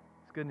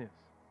 It's good news.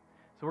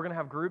 So we're going to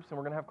have groups and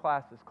we're going to have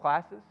classes.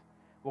 Classes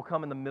will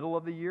come in the middle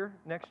of the year,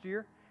 next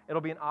year.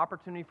 It'll be an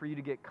opportunity for you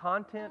to get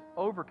content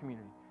over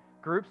community.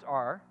 Groups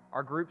our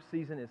group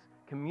season is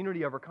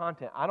community over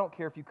content. I don't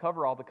care if you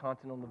cover all the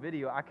content on the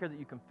video. I care that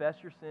you confess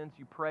your sins,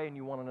 you pray, and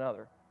you want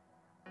another.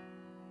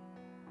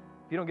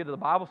 If you don't get to the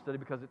Bible study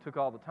because it took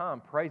all the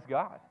time, praise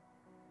God.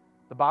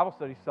 The Bible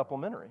study is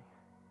supplementary.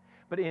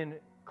 But in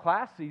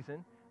class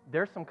season,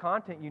 there's some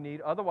content you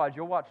need. Otherwise,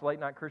 you'll watch late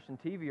night Christian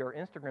TV or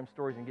Instagram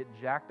stories and get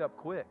jacked up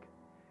quick.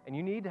 And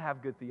you need to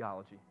have good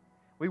theology.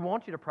 We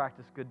want you to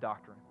practice good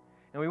doctrine.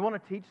 And we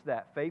want to teach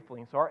that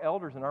faithfully. And so our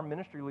elders and our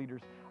ministry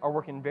leaders are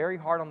working very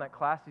hard on that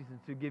class season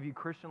to give you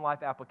Christian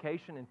life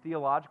application and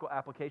theological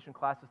application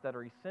classes that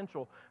are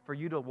essential for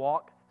you to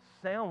walk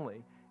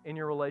soundly in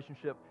your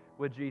relationship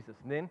with Jesus.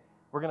 And then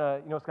we're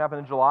going to, what's going to happen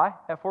in July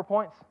at 4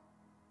 Points?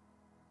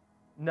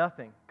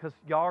 Nothing, because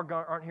y'all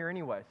aren't here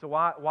anyway. So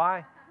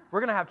why? We're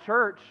going to have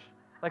church.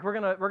 Like we're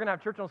going to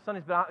have church on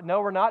Sundays, but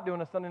no, we're not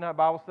doing a Sunday night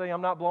Bible study.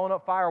 I'm not blowing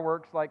up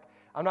fireworks. Like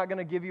I'm not going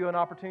to give you an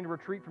opportunity to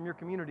retreat from your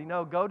community.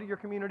 No, go to your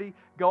community.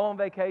 Go on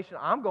vacation.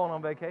 I'm going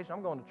on vacation.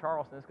 I'm going to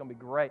Charleston. It's going to be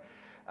great.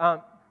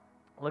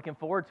 Looking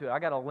forward to it. I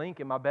got a link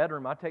in my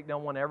bedroom. I take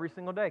down one every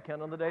single day,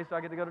 counting on the days so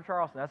I get to go to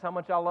Charleston. That's how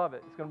much I love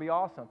it. It's going to be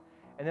awesome.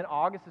 And then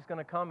August is going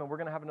to come, and we're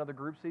going to have another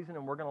group season,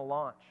 and we're going to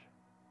launch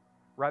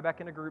right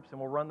back into groups, and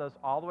we'll run those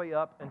all the way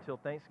up until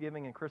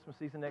Thanksgiving and Christmas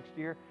season next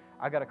year.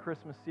 I got a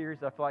Christmas series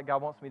that I feel like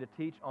God wants me to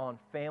teach on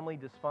family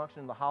dysfunction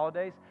in the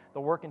holidays. The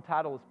working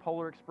title is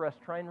Polar Express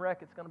Train Wreck.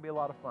 It's going to be a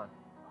lot of fun.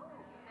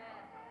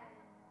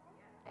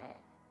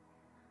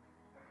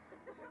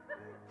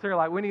 So you're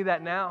like, we need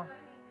that now.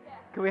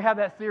 Can we have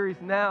that series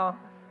now?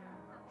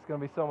 It's going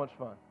to be so much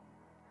fun.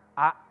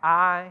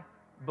 I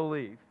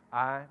believe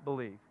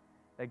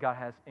that God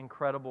has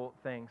incredible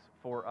things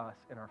for us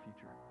in our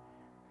future.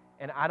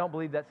 And I don't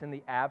believe that's in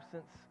the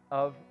absence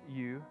of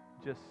you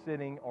just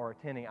sitting or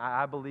attending.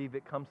 I believe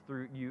it comes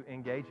through you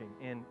engaging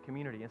in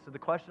community. And so the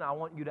question I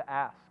want you to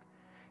ask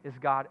is,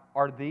 God,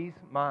 are these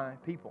my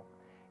people?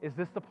 Is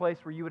this the place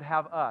where you would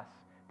have us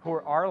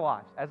pour our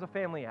lives as a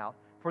family out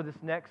for this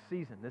next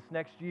season, this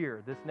next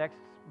year, this next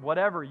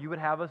whatever you would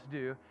have us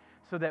do,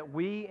 so that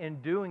we, in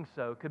doing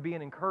so, could be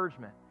an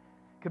encouragement,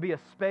 could be a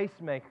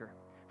space maker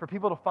for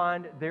people to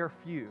find their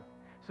few,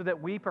 so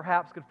that we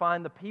perhaps could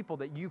find the people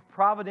that you've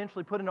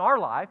providentially put in our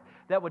life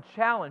that would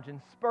challenge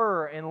and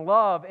spur and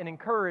love and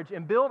encourage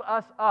and build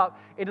us up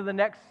into the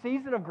next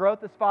season of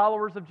growth as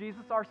followers of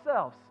Jesus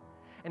ourselves.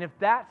 And if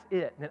that's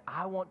it, then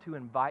I want to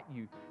invite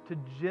you to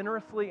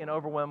generously and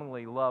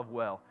overwhelmingly love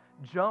well.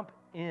 Jump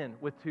in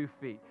with 2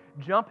 feet.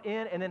 Jump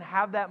in and then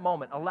have that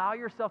moment. Allow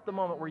yourself the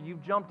moment where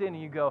you've jumped in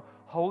and you go,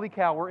 holy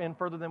cow, we're in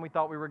further than we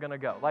thought we were going to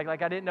go.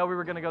 Like I didn't know we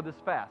were going to go this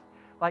fast.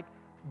 Like,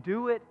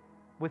 do it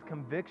with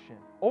conviction.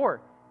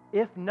 Or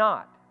if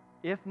not,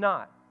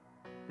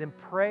 then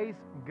praise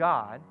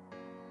God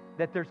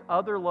that there's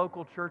other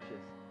local churches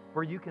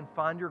where you can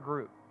find your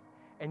group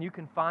and you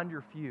can find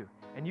your few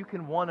and you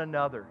can one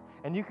another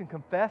and you can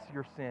confess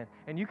your sin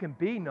and you can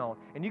be known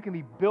and you can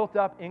be built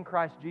up in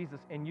Christ Jesus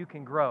and you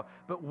can grow.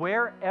 But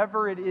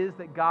wherever it is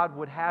that God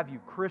would have you,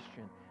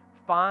 Christian,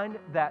 find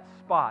that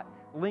spot.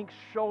 Link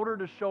shoulder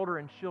to shoulder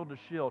and shield to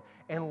shield,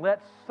 and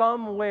let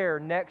somewhere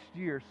next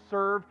year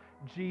serve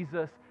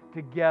Jesus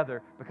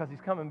together, because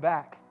He's coming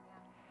back.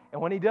 And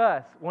when He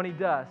does,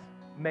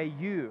 may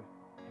you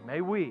and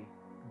may we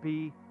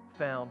be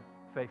found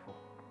faithful.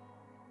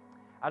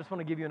 I just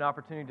want to give you an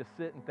opportunity to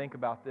sit and think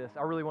about this.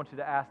 I really want you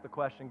to ask the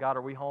question, God,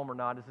 are we home or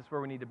not? Is this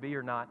where we need to be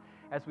or not?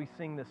 As we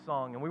sing this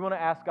song. And we want to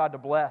ask God to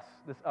bless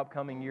this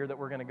upcoming year that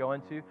we're going to go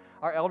into.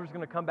 Our elders are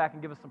going to come back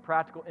and give us some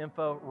practical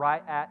info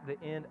right at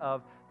the end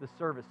of the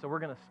service. So we're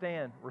going to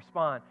stand,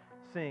 respond,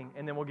 sing,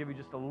 and then we'll give you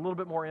just a little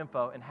bit more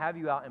info and have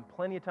you out in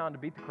plenty of time to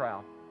beat the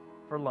crowd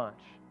for lunch.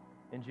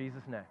 In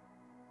Jesus' name,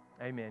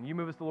 amen. You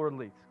move as the Lord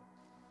leads.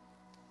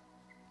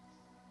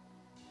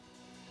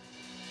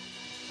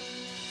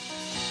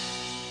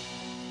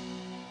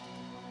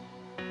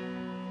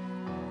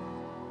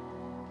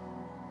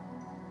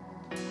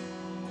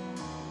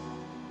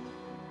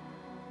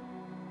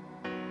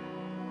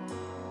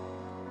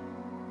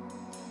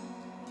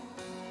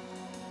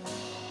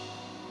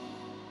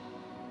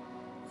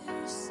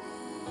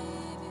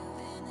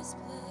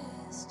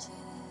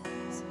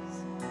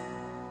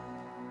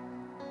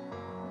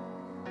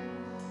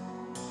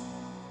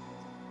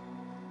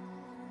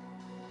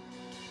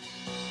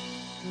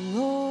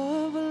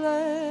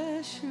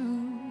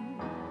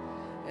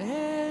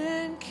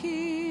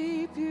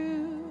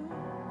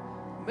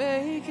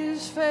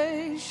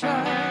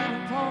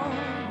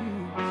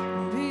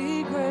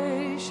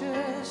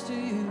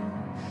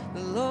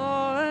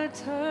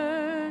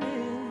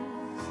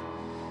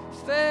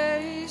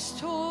 face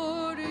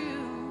toward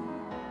you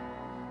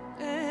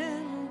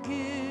and will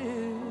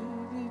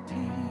give you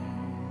peace.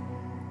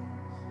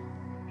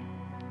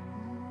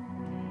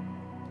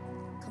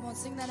 Come on,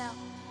 sing that out.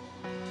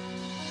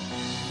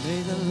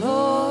 May the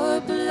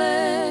Lord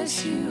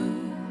bless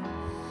you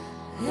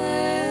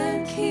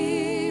and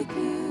keep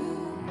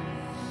you.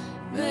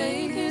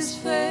 Make his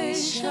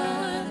face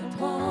shine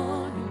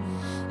upon you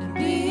and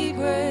be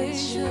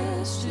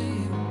gracious to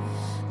you.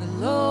 The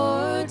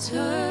Lord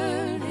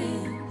turn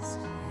his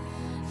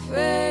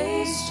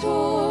face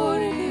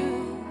toward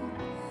you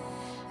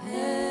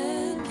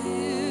and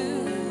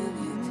give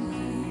you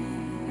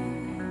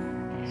peace.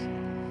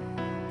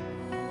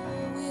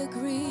 Oh, we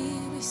agree,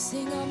 we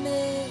sing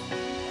amen.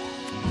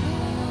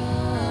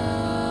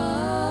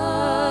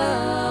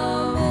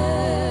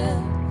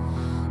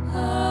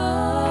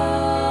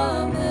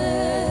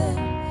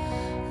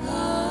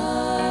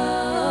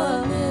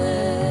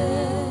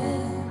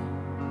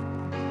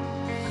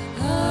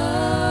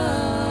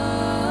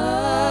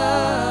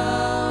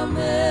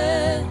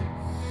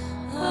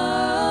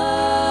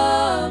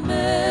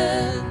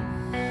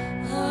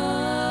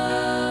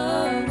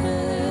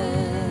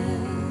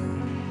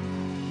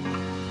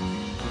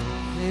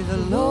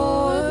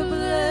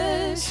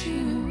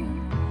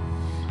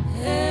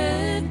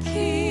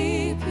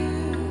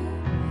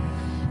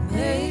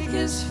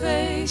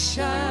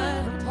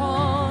 Shine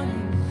upon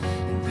you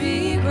and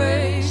be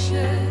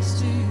gracious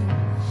to you.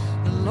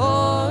 The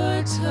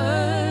Lord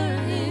turn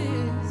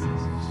his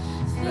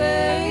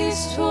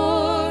face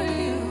toward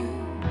you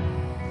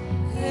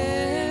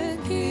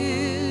and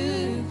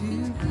give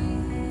you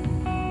peace.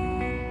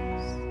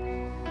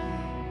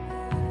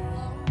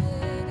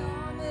 Amen,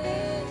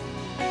 amen.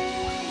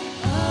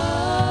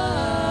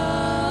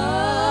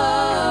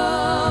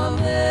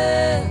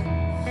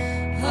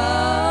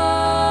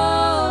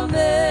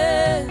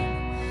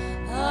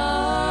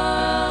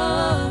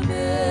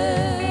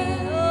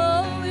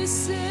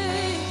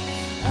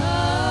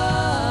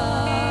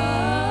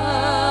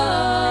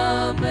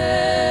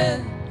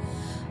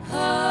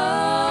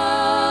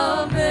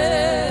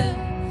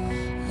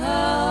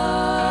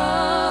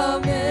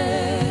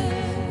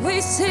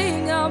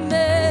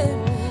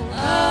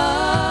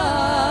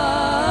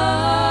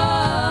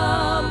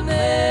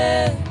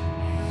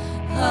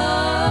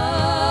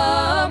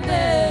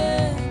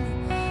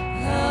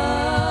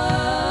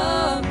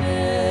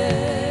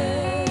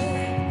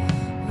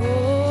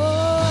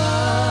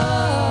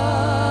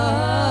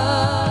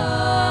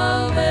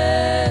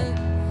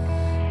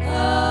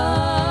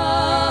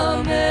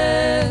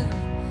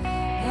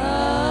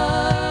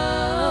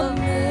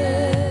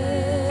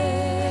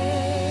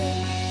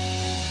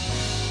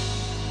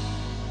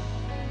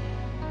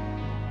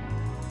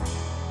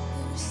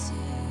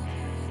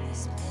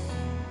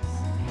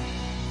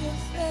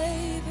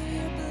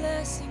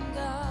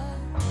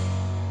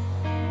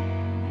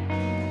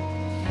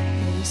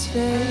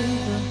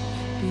 Favor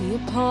be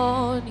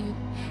upon you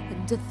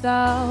and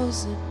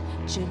 1,000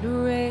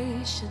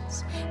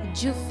 generations, and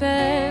your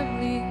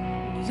family,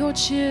 and your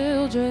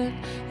children,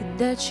 and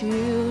their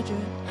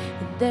children,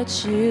 and their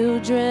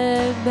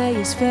children. May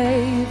his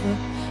favor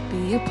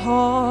be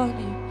upon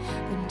you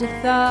and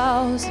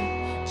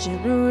 1,000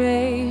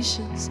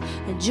 generations,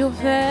 and your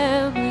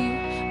family,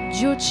 and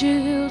your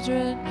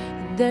children,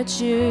 and their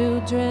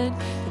children,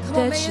 and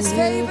their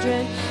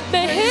children.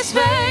 May his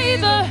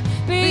favor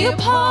be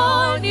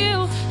upon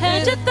you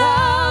and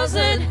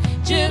 1,000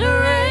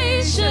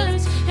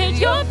 generations, and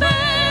your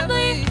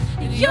family,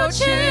 and your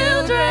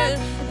children,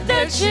 and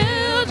their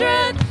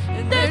children,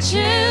 and their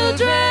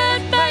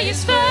children. May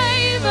his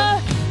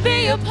favor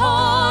be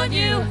upon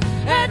you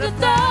and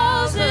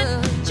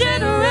 1,000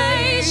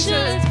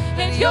 generations,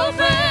 and your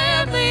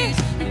families,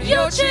 and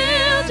your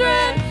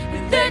children,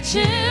 and their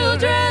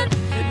children,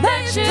 and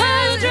their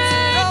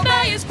children.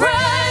 May his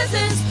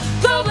presence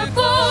go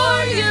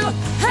before you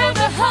and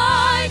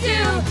behind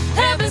you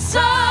and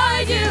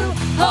beside you,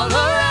 all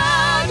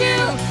around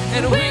you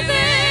and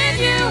within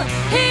you.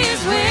 He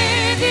is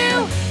with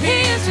you, he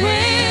is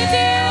with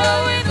you.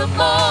 Oh, in the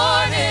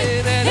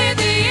morning and in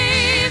the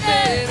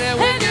evening,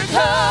 and you're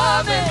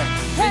coming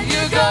and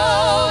you're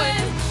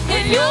going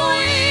and you're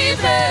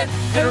weeping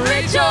and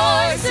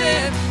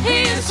rejoicing. He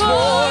is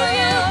for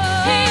you,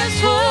 he is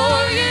for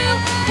you,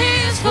 he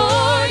is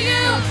for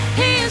you,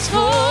 he is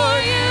for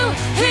you,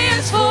 he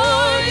is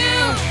for you,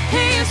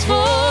 he is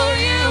for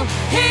you,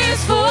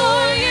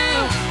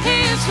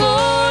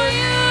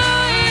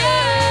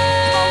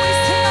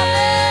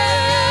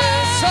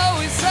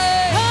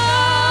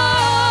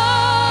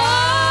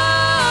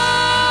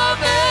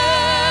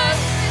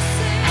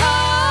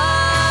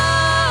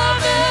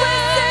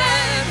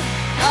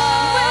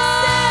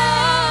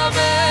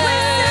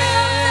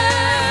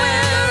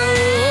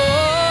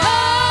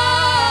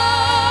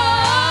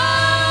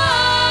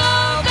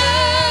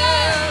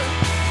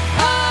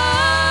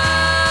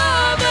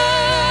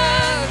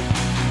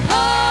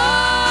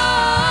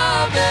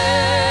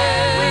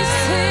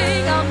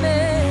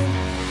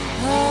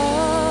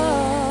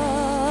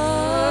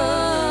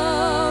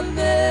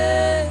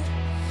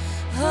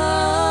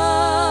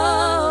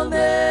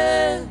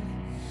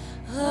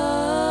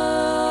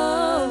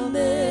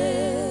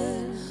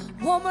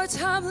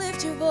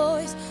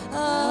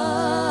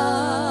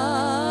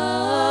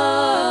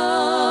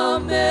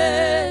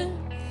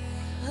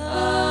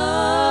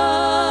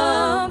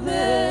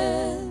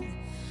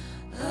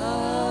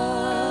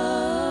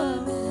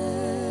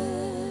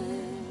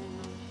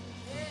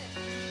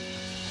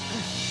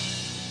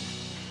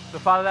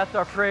 Father, that's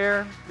our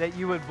prayer, that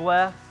you would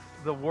bless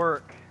the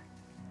work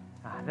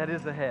that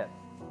is ahead.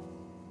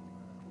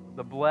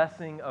 The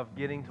blessing of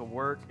getting to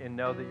work and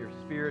know that your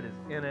Spirit is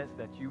in it,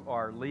 that you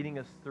are leading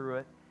us through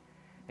it.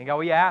 And God,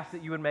 we ask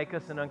that you would make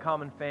us an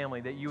uncommon family,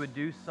 that you would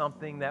do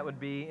something that would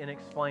be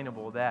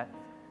inexplainable, that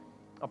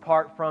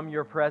apart from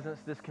your presence,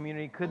 this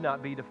community could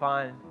not be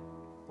defined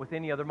with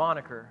any other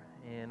moniker.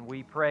 And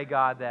we pray,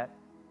 God, that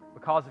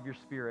because of your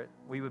Spirit,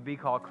 we would be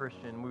called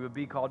Christian, we would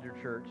be called your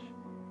church,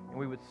 and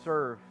we would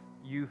serve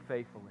you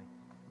faithfully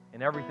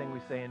in everything we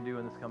say and do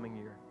in this coming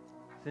year.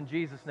 It's in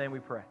Jesus' name we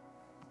pray.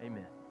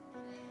 Amen.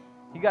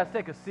 You guys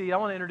take a seat. I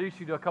want to introduce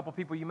you to a couple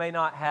people you may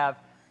not have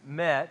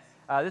met.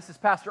 This is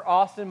Pastor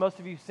Austin. Most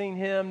of you have seen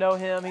him, know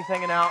him. He's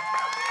hanging out.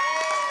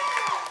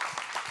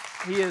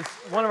 He is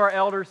one of our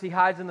elders. He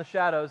hides in the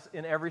shadows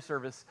in every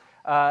service.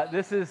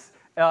 This is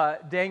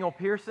Daniel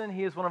Pearson.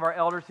 He is one of our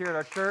elders here at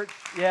our church.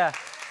 Yeah.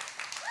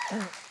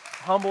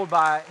 Humbled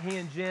by he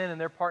and Jen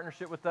and their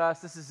partnership with us.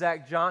 This is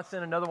Zach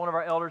Johnson, another one of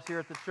our elders here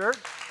at the church.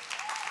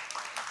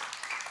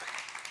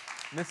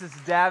 And this is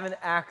Davin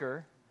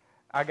Acker.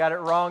 I got it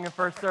wrong in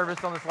first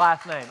service on his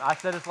last name. I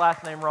said his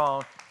last name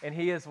wrong, and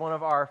he is one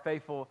of our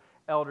faithful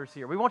elders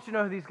here. We want you to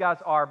know who these guys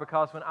are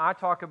because when I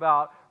talk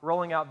about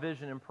rolling out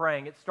vision and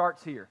praying, it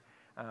starts here.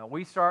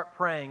 We start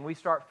praying, we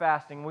start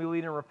fasting, we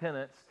lead in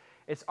repentance.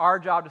 It's our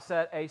job to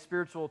set a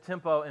spiritual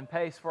tempo and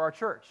pace for our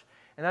church.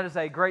 And that is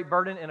a great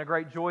burden and a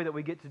great joy that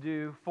we get to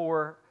do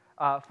for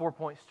 4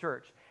 Points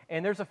Church.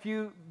 And there's a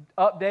few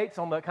updates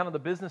on the kind of the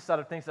business side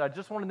of things that I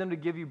just wanted them to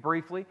give you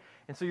briefly.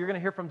 And so you're going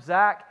to hear from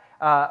Zach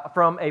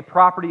from a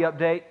property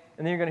update,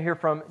 and then you're going to hear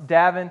from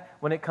Davin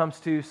when it comes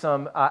to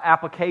some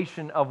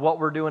application of what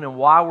we're doing and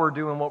why we're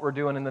doing what we're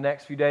doing in the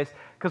next few days.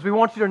 Because we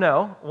want you to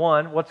know,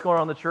 one, what's going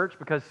on in the church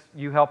because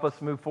you help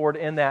us move forward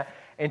in that.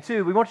 And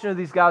two, we want you to know who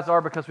these guys are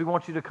because we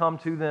want you to come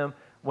to them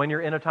when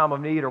you're in a time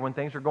of need or when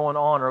things are going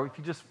on, or if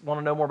you just want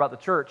to know more about the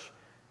church,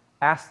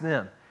 ask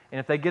them. And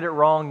if they get it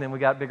wrong, then we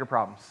got bigger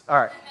problems. All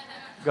right,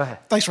 go ahead.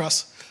 Thanks,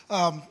 Russ.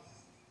 So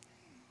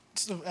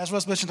as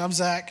Russ mentioned, I'm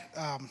Zach.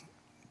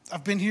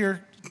 I've been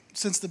here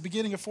since the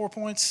beginning of 4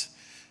 Points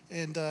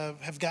and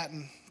have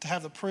gotten to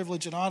have the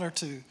privilege and honor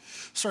to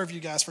serve you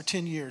guys for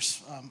 10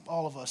 years,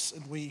 all of us.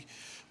 And we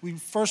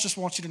first just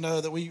want you to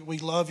know that we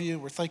love you.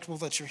 We're thankful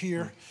that you're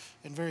here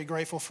and very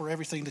grateful for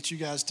everything that you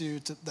guys do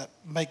that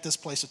make this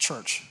place a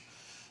church.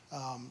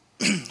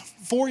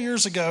 4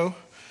 years ago,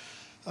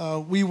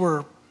 we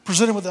were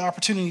presented with the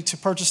opportunity to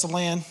purchase the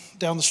land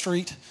down the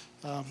street.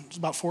 It's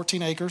about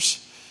 14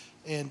 acres.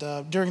 And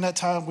during that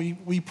time,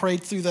 we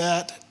prayed through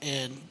that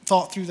and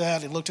thought through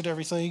that and looked at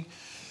everything.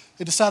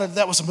 And decided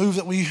that was a move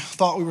that we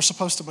thought we were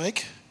supposed to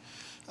make.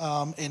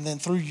 And then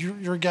through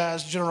your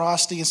guys'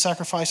 generosity and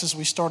sacrifices,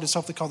 we started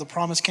something called the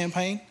Promise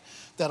Campaign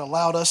that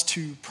allowed us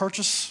to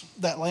purchase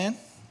that land.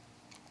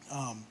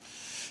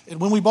 And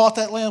when we bought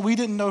that land, we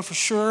didn't know for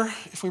sure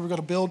if we were going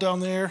to build down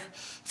there,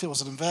 if it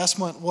was an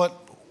investment,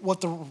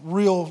 what the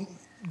real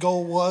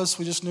goal was.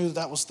 We just knew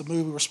that was the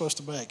move we were supposed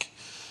to make.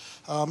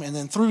 And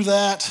then through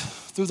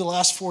the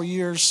last 4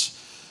 years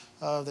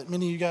that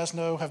many of you guys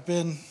know have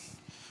been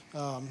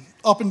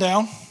up and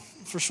down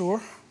for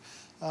sure.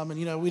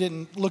 And we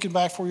didn't, looking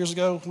back 4 years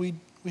ago, we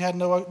had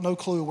no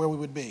clue where we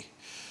would be.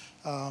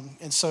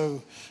 And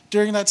so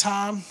during that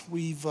time,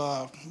 we've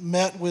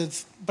met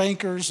with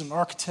bankers and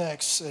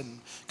architects and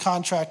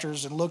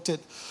contractors and looked at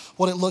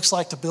what it looks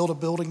like to build a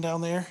building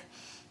down there.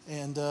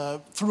 And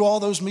through all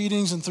those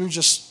meetings and through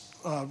just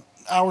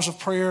hours of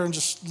prayer and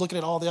just looking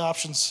at all the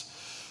options,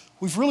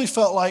 we've really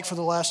felt like for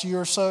the last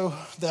year or so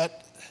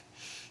that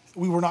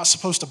we were not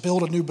supposed to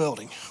build a new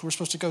building. We were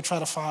supposed to go try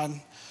to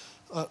find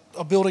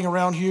a building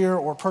around here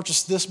or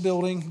purchase this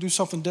building, do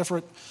something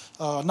different,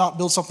 not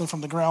build something from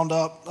the ground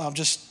up,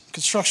 just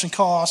construction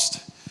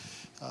cost,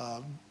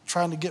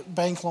 trying to get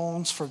bank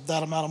loans for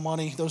that amount of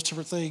money, those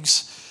different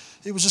things.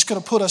 It was just going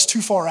to put us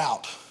too far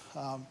out,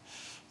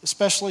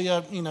 especially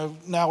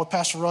now with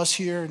Pastor Russ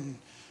here, and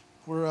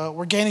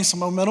we're gaining some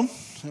momentum,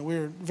 and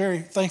we're very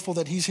thankful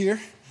that he's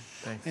here.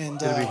 Thanks. And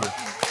good to be here.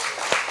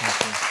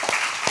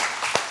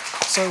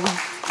 So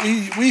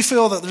we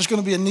feel that there's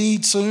going to be a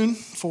need soon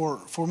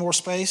for more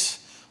space,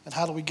 and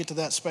how do we get to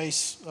that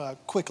space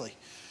quickly?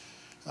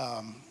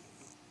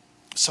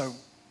 So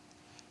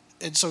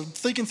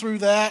thinking through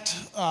that,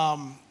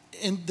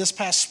 in this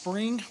past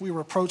spring, we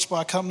were approached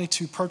by a company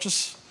to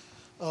purchase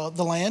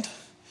the land,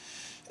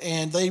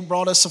 and they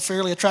brought us a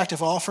fairly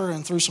attractive offer,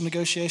 and through some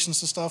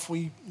negotiations and stuff,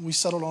 we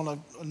settled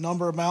on a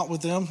number amount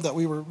with them that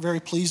we were very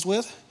pleased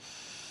with.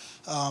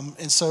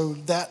 And so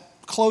that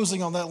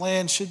closing on that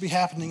land should be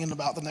happening in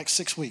about the next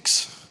 6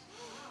 weeks.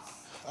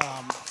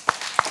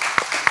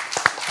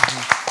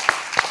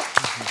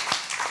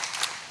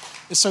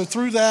 And so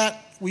through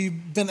that,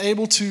 we've been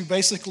able to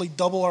basically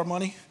double our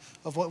money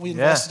of what we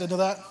invested into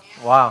that.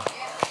 Wow.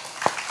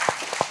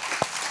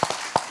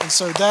 And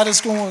so that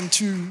is going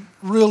to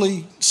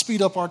really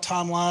speed up our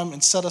timeline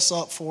and set us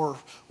up for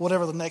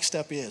whatever the next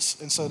step is.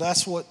 And so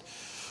that's what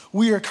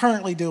we are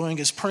currently doing,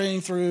 is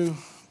praying through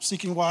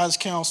seeking wise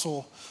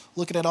counsel,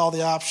 looking at all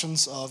the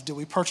options of, do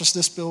we purchase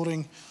this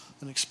building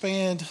and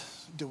expand?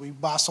 Do we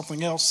buy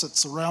something else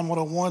that's around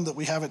 101 that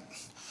we haven't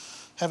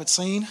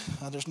seen?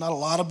 There's not a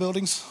lot of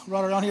buildings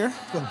right around here.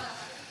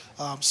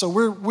 But, so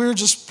we're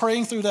just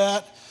praying through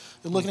that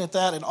and looking at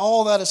that, and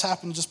all that has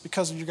happened just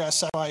because of your guys'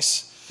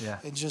 sacrifice. Yeah.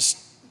 And just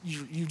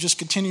you just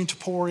continue to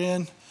pour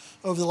in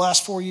over the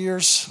last 4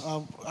 years.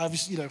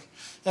 Obviously,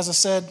 as I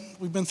said,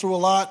 we've been through a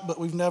lot, but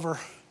we've never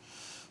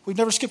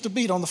skipped a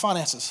beat on the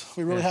finances.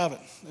 We really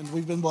haven't, and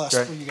we've been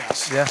blessed with you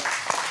guys. Yeah.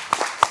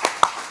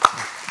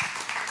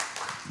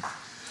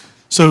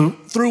 So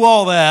through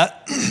all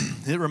that,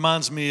 it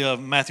reminds me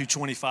of Matthew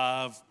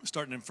 25,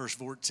 starting in verse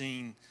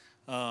 14.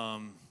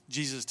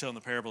 Jesus is telling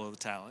the parable of the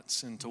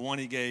talents. And to one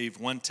he gave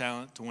 1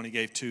 talent, to one he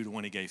gave 2, to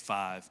one he gave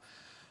 5.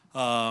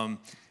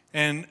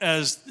 And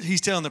as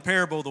he's telling the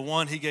parable, the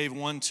one he gave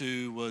 1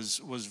 to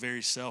was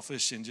very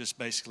selfish and just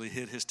basically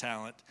hid his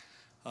talent.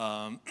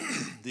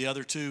 The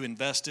other 2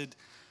 invested.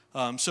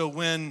 So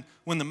when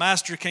the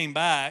master came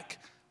back,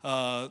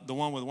 the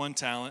one with 1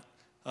 talent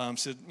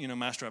said,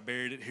 Master, I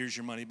buried it. Here's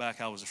your money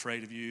back. I was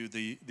afraid of you.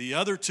 The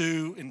other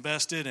 2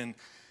 invested,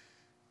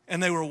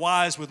 and they were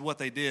wise with what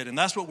they did. And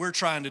that's what we're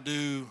trying to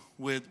do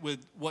with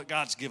what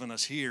God's given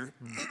us here.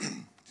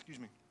 Excuse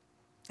me.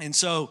 And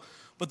so,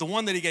 but the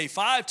one that he gave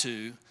 5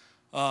 to,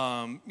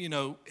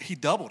 he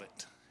doubled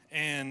it.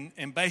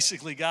 And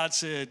basically God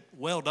said,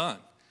 well done.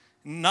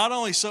 Not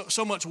only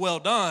so much well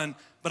done,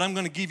 but I'm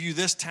going to give you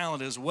this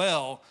talent as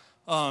well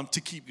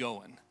to keep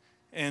going.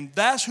 And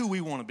that's who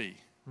we want to be,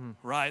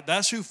 right?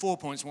 That's who 4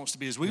 Points wants to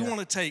be, is we want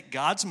to take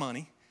God's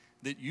money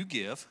that you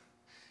give,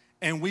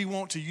 and we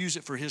want to use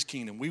it for his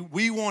kingdom.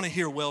 We want to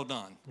hear well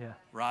done,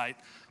 right?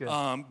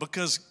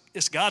 Because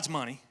it's God's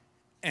money,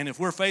 and if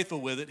we're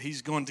faithful with it,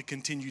 he's going to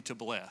continue to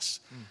bless.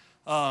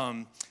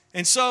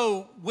 And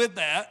so with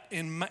that,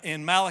 in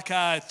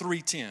Malachi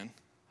 3:10,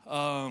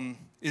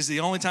 is the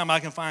only time I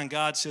can find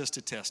God says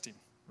to test him.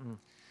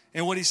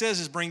 And what he says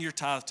is bring your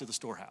tithe to the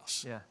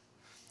storehouse. Yeah.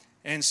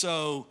 And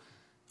so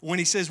when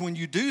he says when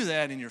you do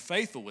that and you're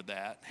faithful with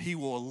that, he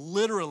will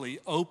literally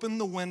open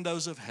the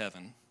windows of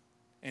heaven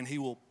and he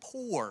will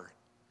pour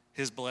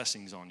his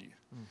blessings on you.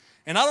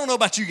 And I don't know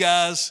about you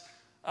guys,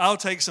 I'll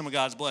take some of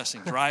God's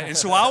blessings, right? And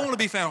so I want to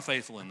be found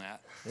faithful in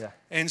that. Yeah.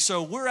 And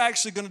so we're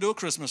actually going to do a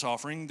Christmas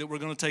offering that we're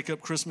going to take up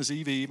Christmas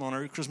Eve on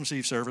our Christmas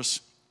Eve service,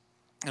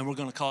 and we're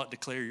going to call it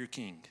Declare Your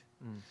King.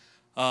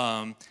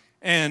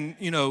 And,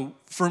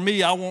 for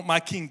me, I want my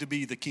king to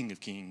be the King of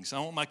Kings. I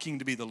want my king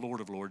to be the Lord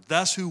of Lords.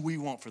 That's who we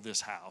want for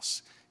this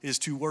house, is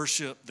to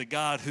worship the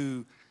God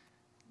who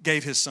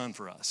gave his son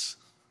for us,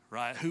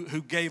 right?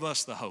 Who gave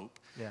us the hope.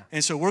 Yeah.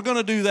 And so we're going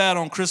to do that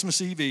on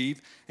Christmas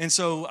Eve. And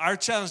so our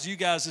challenge to you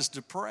guys is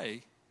to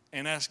pray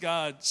and ask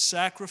God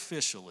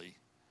sacrificially,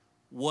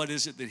 what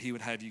is it that he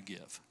would have you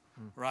give,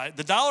 right?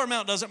 The dollar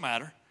amount doesn't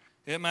matter.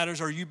 It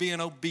matters, are you being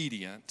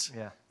obedient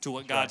to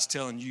what God's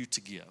telling you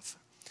to give?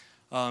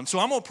 So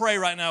I'm going to pray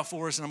right now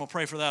for us, and I'm going to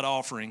pray for that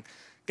offering.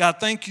 God,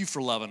 thank you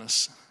for loving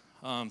us.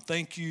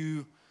 Thank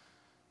you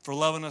for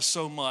loving us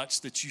so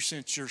much that you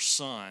sent your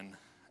son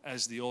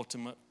as the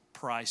ultimate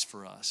price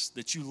for us,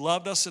 that you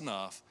loved us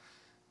enough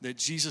that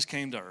Jesus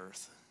came to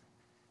earth.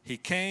 He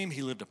came,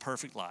 he lived a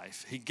perfect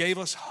life. He gave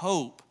us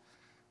hope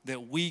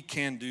that we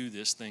can do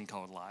this thing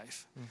called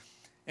life.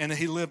 And that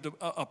he lived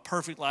a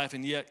perfect life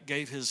and yet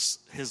gave his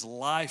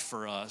life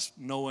for us,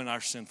 knowing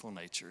our sinful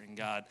nature. And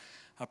God,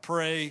 I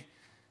pray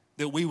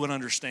that we would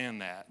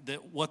understand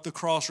that what the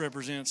cross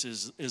represents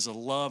is a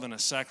love and a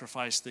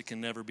sacrifice that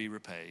can never be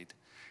repaid.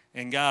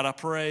 And God, I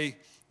pray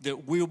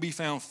that we'll be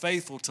found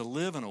faithful to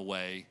live in a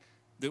way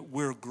that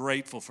we're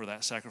grateful for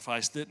that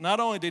sacrifice, that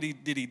not only did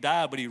he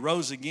die, but he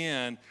rose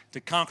again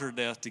to conquer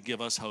death, to give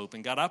us hope.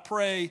 And God, I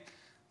pray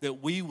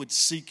that we would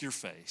seek your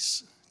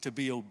face, to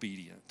be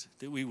obedient,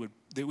 that we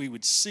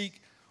would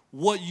seek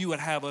what you would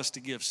have us to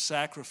give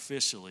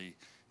sacrificially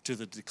to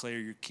the Declare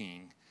Your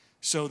King,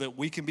 so that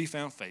we can be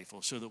found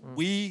faithful, so that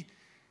we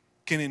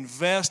can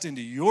invest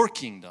into your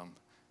kingdom,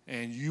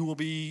 and you will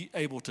be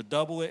able to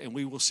double it, and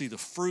we will see the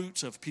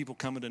fruits of people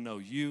coming to know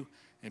you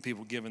and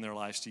people giving their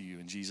lives to you.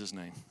 In Jesus'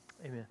 name.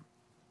 Amen.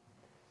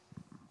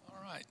 All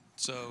right.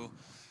 So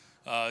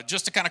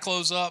just to kind of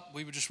close up,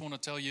 we would just want to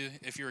tell you,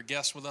 if you're a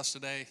guest with us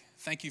today,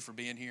 thank you for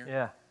being here.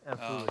 Yeah,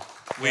 absolutely.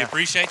 We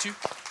appreciate you.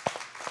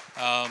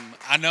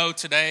 I know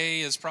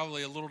today is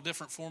probably a little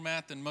different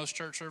format than most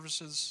church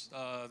services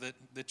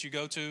that you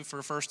go to for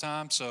the first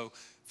time. So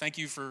thank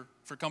you for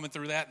coming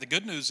through that. The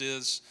good news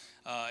is,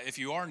 if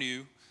you are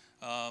new,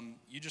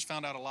 you just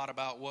found out a lot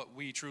about what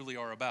we truly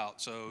are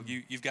about. So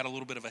you've got a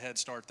little bit of a head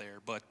start there.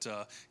 But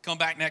come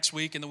back next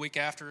week and the week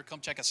after.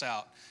 Come check us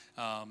out.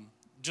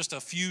 Just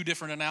a few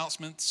different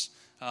announcements.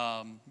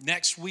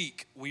 Next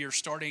week, we are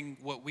starting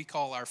what we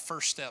call our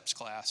First Steps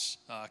class,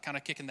 kind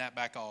of kicking that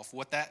back off.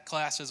 What that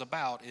class is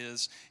about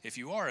is, if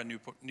you are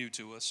new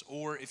to us,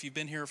 or if you've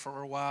been here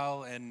for a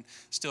while and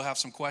still have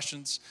some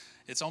questions,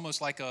 it's almost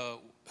like a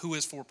Who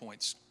is 4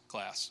 Points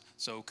class.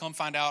 So come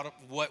find out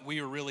what we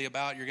are really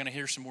about. You're going to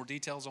hear some more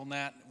details on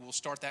that. We'll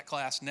start that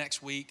class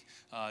next week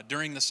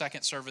during the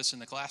second service in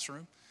the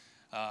classroom.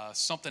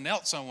 Something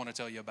else I want to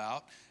tell you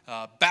about,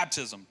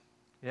 baptism.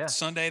 Yeah.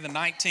 Sunday the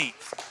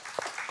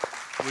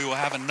 19th, we will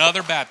have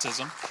another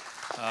baptism.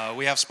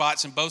 We have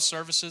spots in both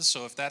services,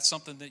 so if that's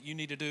something that you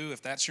need to do,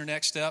 if that's your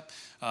next step,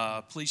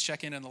 please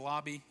check in the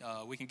lobby.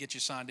 We can get you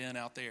signed in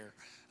out there.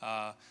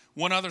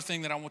 One other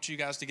thing that I want you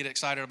guys to get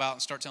excited about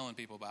and start telling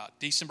people about,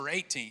 December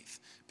 18th,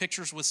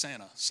 Pictures with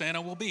Santa.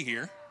 Santa will be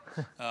here.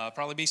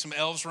 Probably be some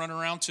elves running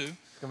around too.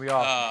 It's going to be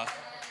awesome.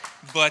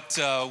 But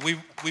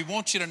we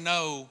want you to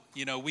know,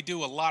 we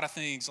do a lot of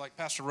things. Like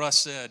Pastor Russ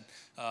said,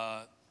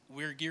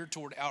 we're geared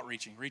toward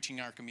outreaching,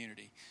 reaching our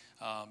community.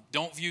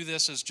 Don't view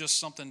this as just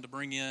something to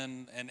bring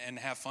in and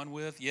have fun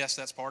with. Yes,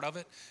 that's part of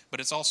it. But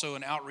it's also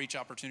an outreach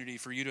opportunity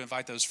for you to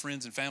invite those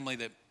friends and family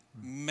that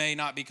may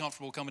not be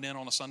comfortable coming in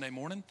on a Sunday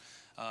morning.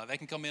 They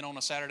can come in on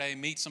a Saturday,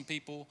 meet some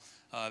people.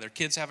 Their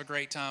kids have a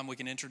great time. We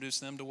can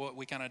introduce them to what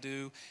we kind of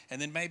do. And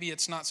then maybe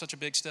it's not such a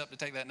big step to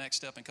take that next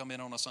step and come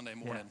in on a Sunday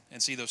morning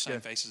and see those same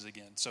faces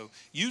again. So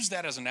use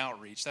that as an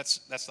outreach. That's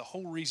the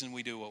whole reason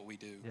we do what we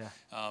do.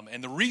 Yeah.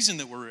 And the reason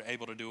that we're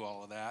able to do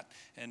all of that,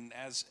 and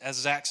as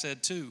Zach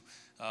said too,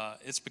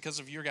 it's because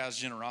of your guys'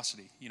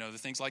 generosity. The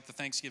things like the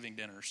Thanksgiving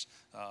dinners,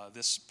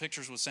 this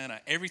Pictures with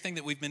Santa, everything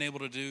that we've been able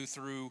to do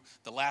through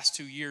the last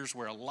 2 years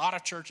where a lot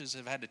of churches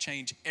have had to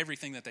change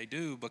everything that they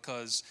do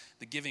because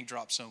the giving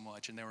dropped so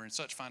much and they were in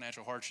such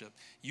financial hardship.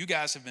 You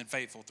guys have been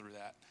faithful through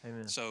that.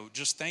 Amen. So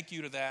just thank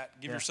you to that.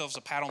 Give yourselves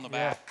a pat on the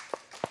back.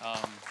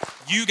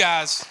 You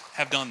guys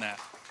have done that.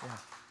 Yeah.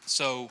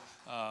 So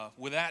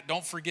with that,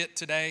 don't forget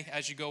today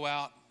as you go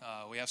out,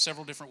 we have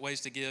several different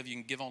ways to give. You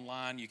can give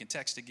online. You can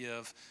text to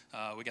give.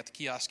 We got the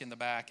kiosk in the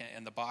back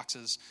and the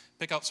boxes.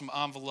 Pick up some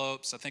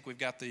envelopes. I think we've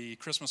got the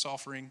Christmas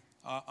offering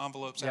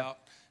envelopes out.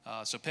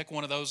 So pick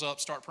one of those up.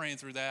 Start praying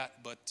through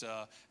that. But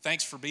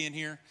thanks for being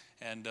here,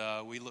 and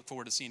we look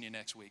forward to seeing you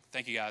next week.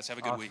 Thank you, guys. Have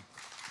a good week.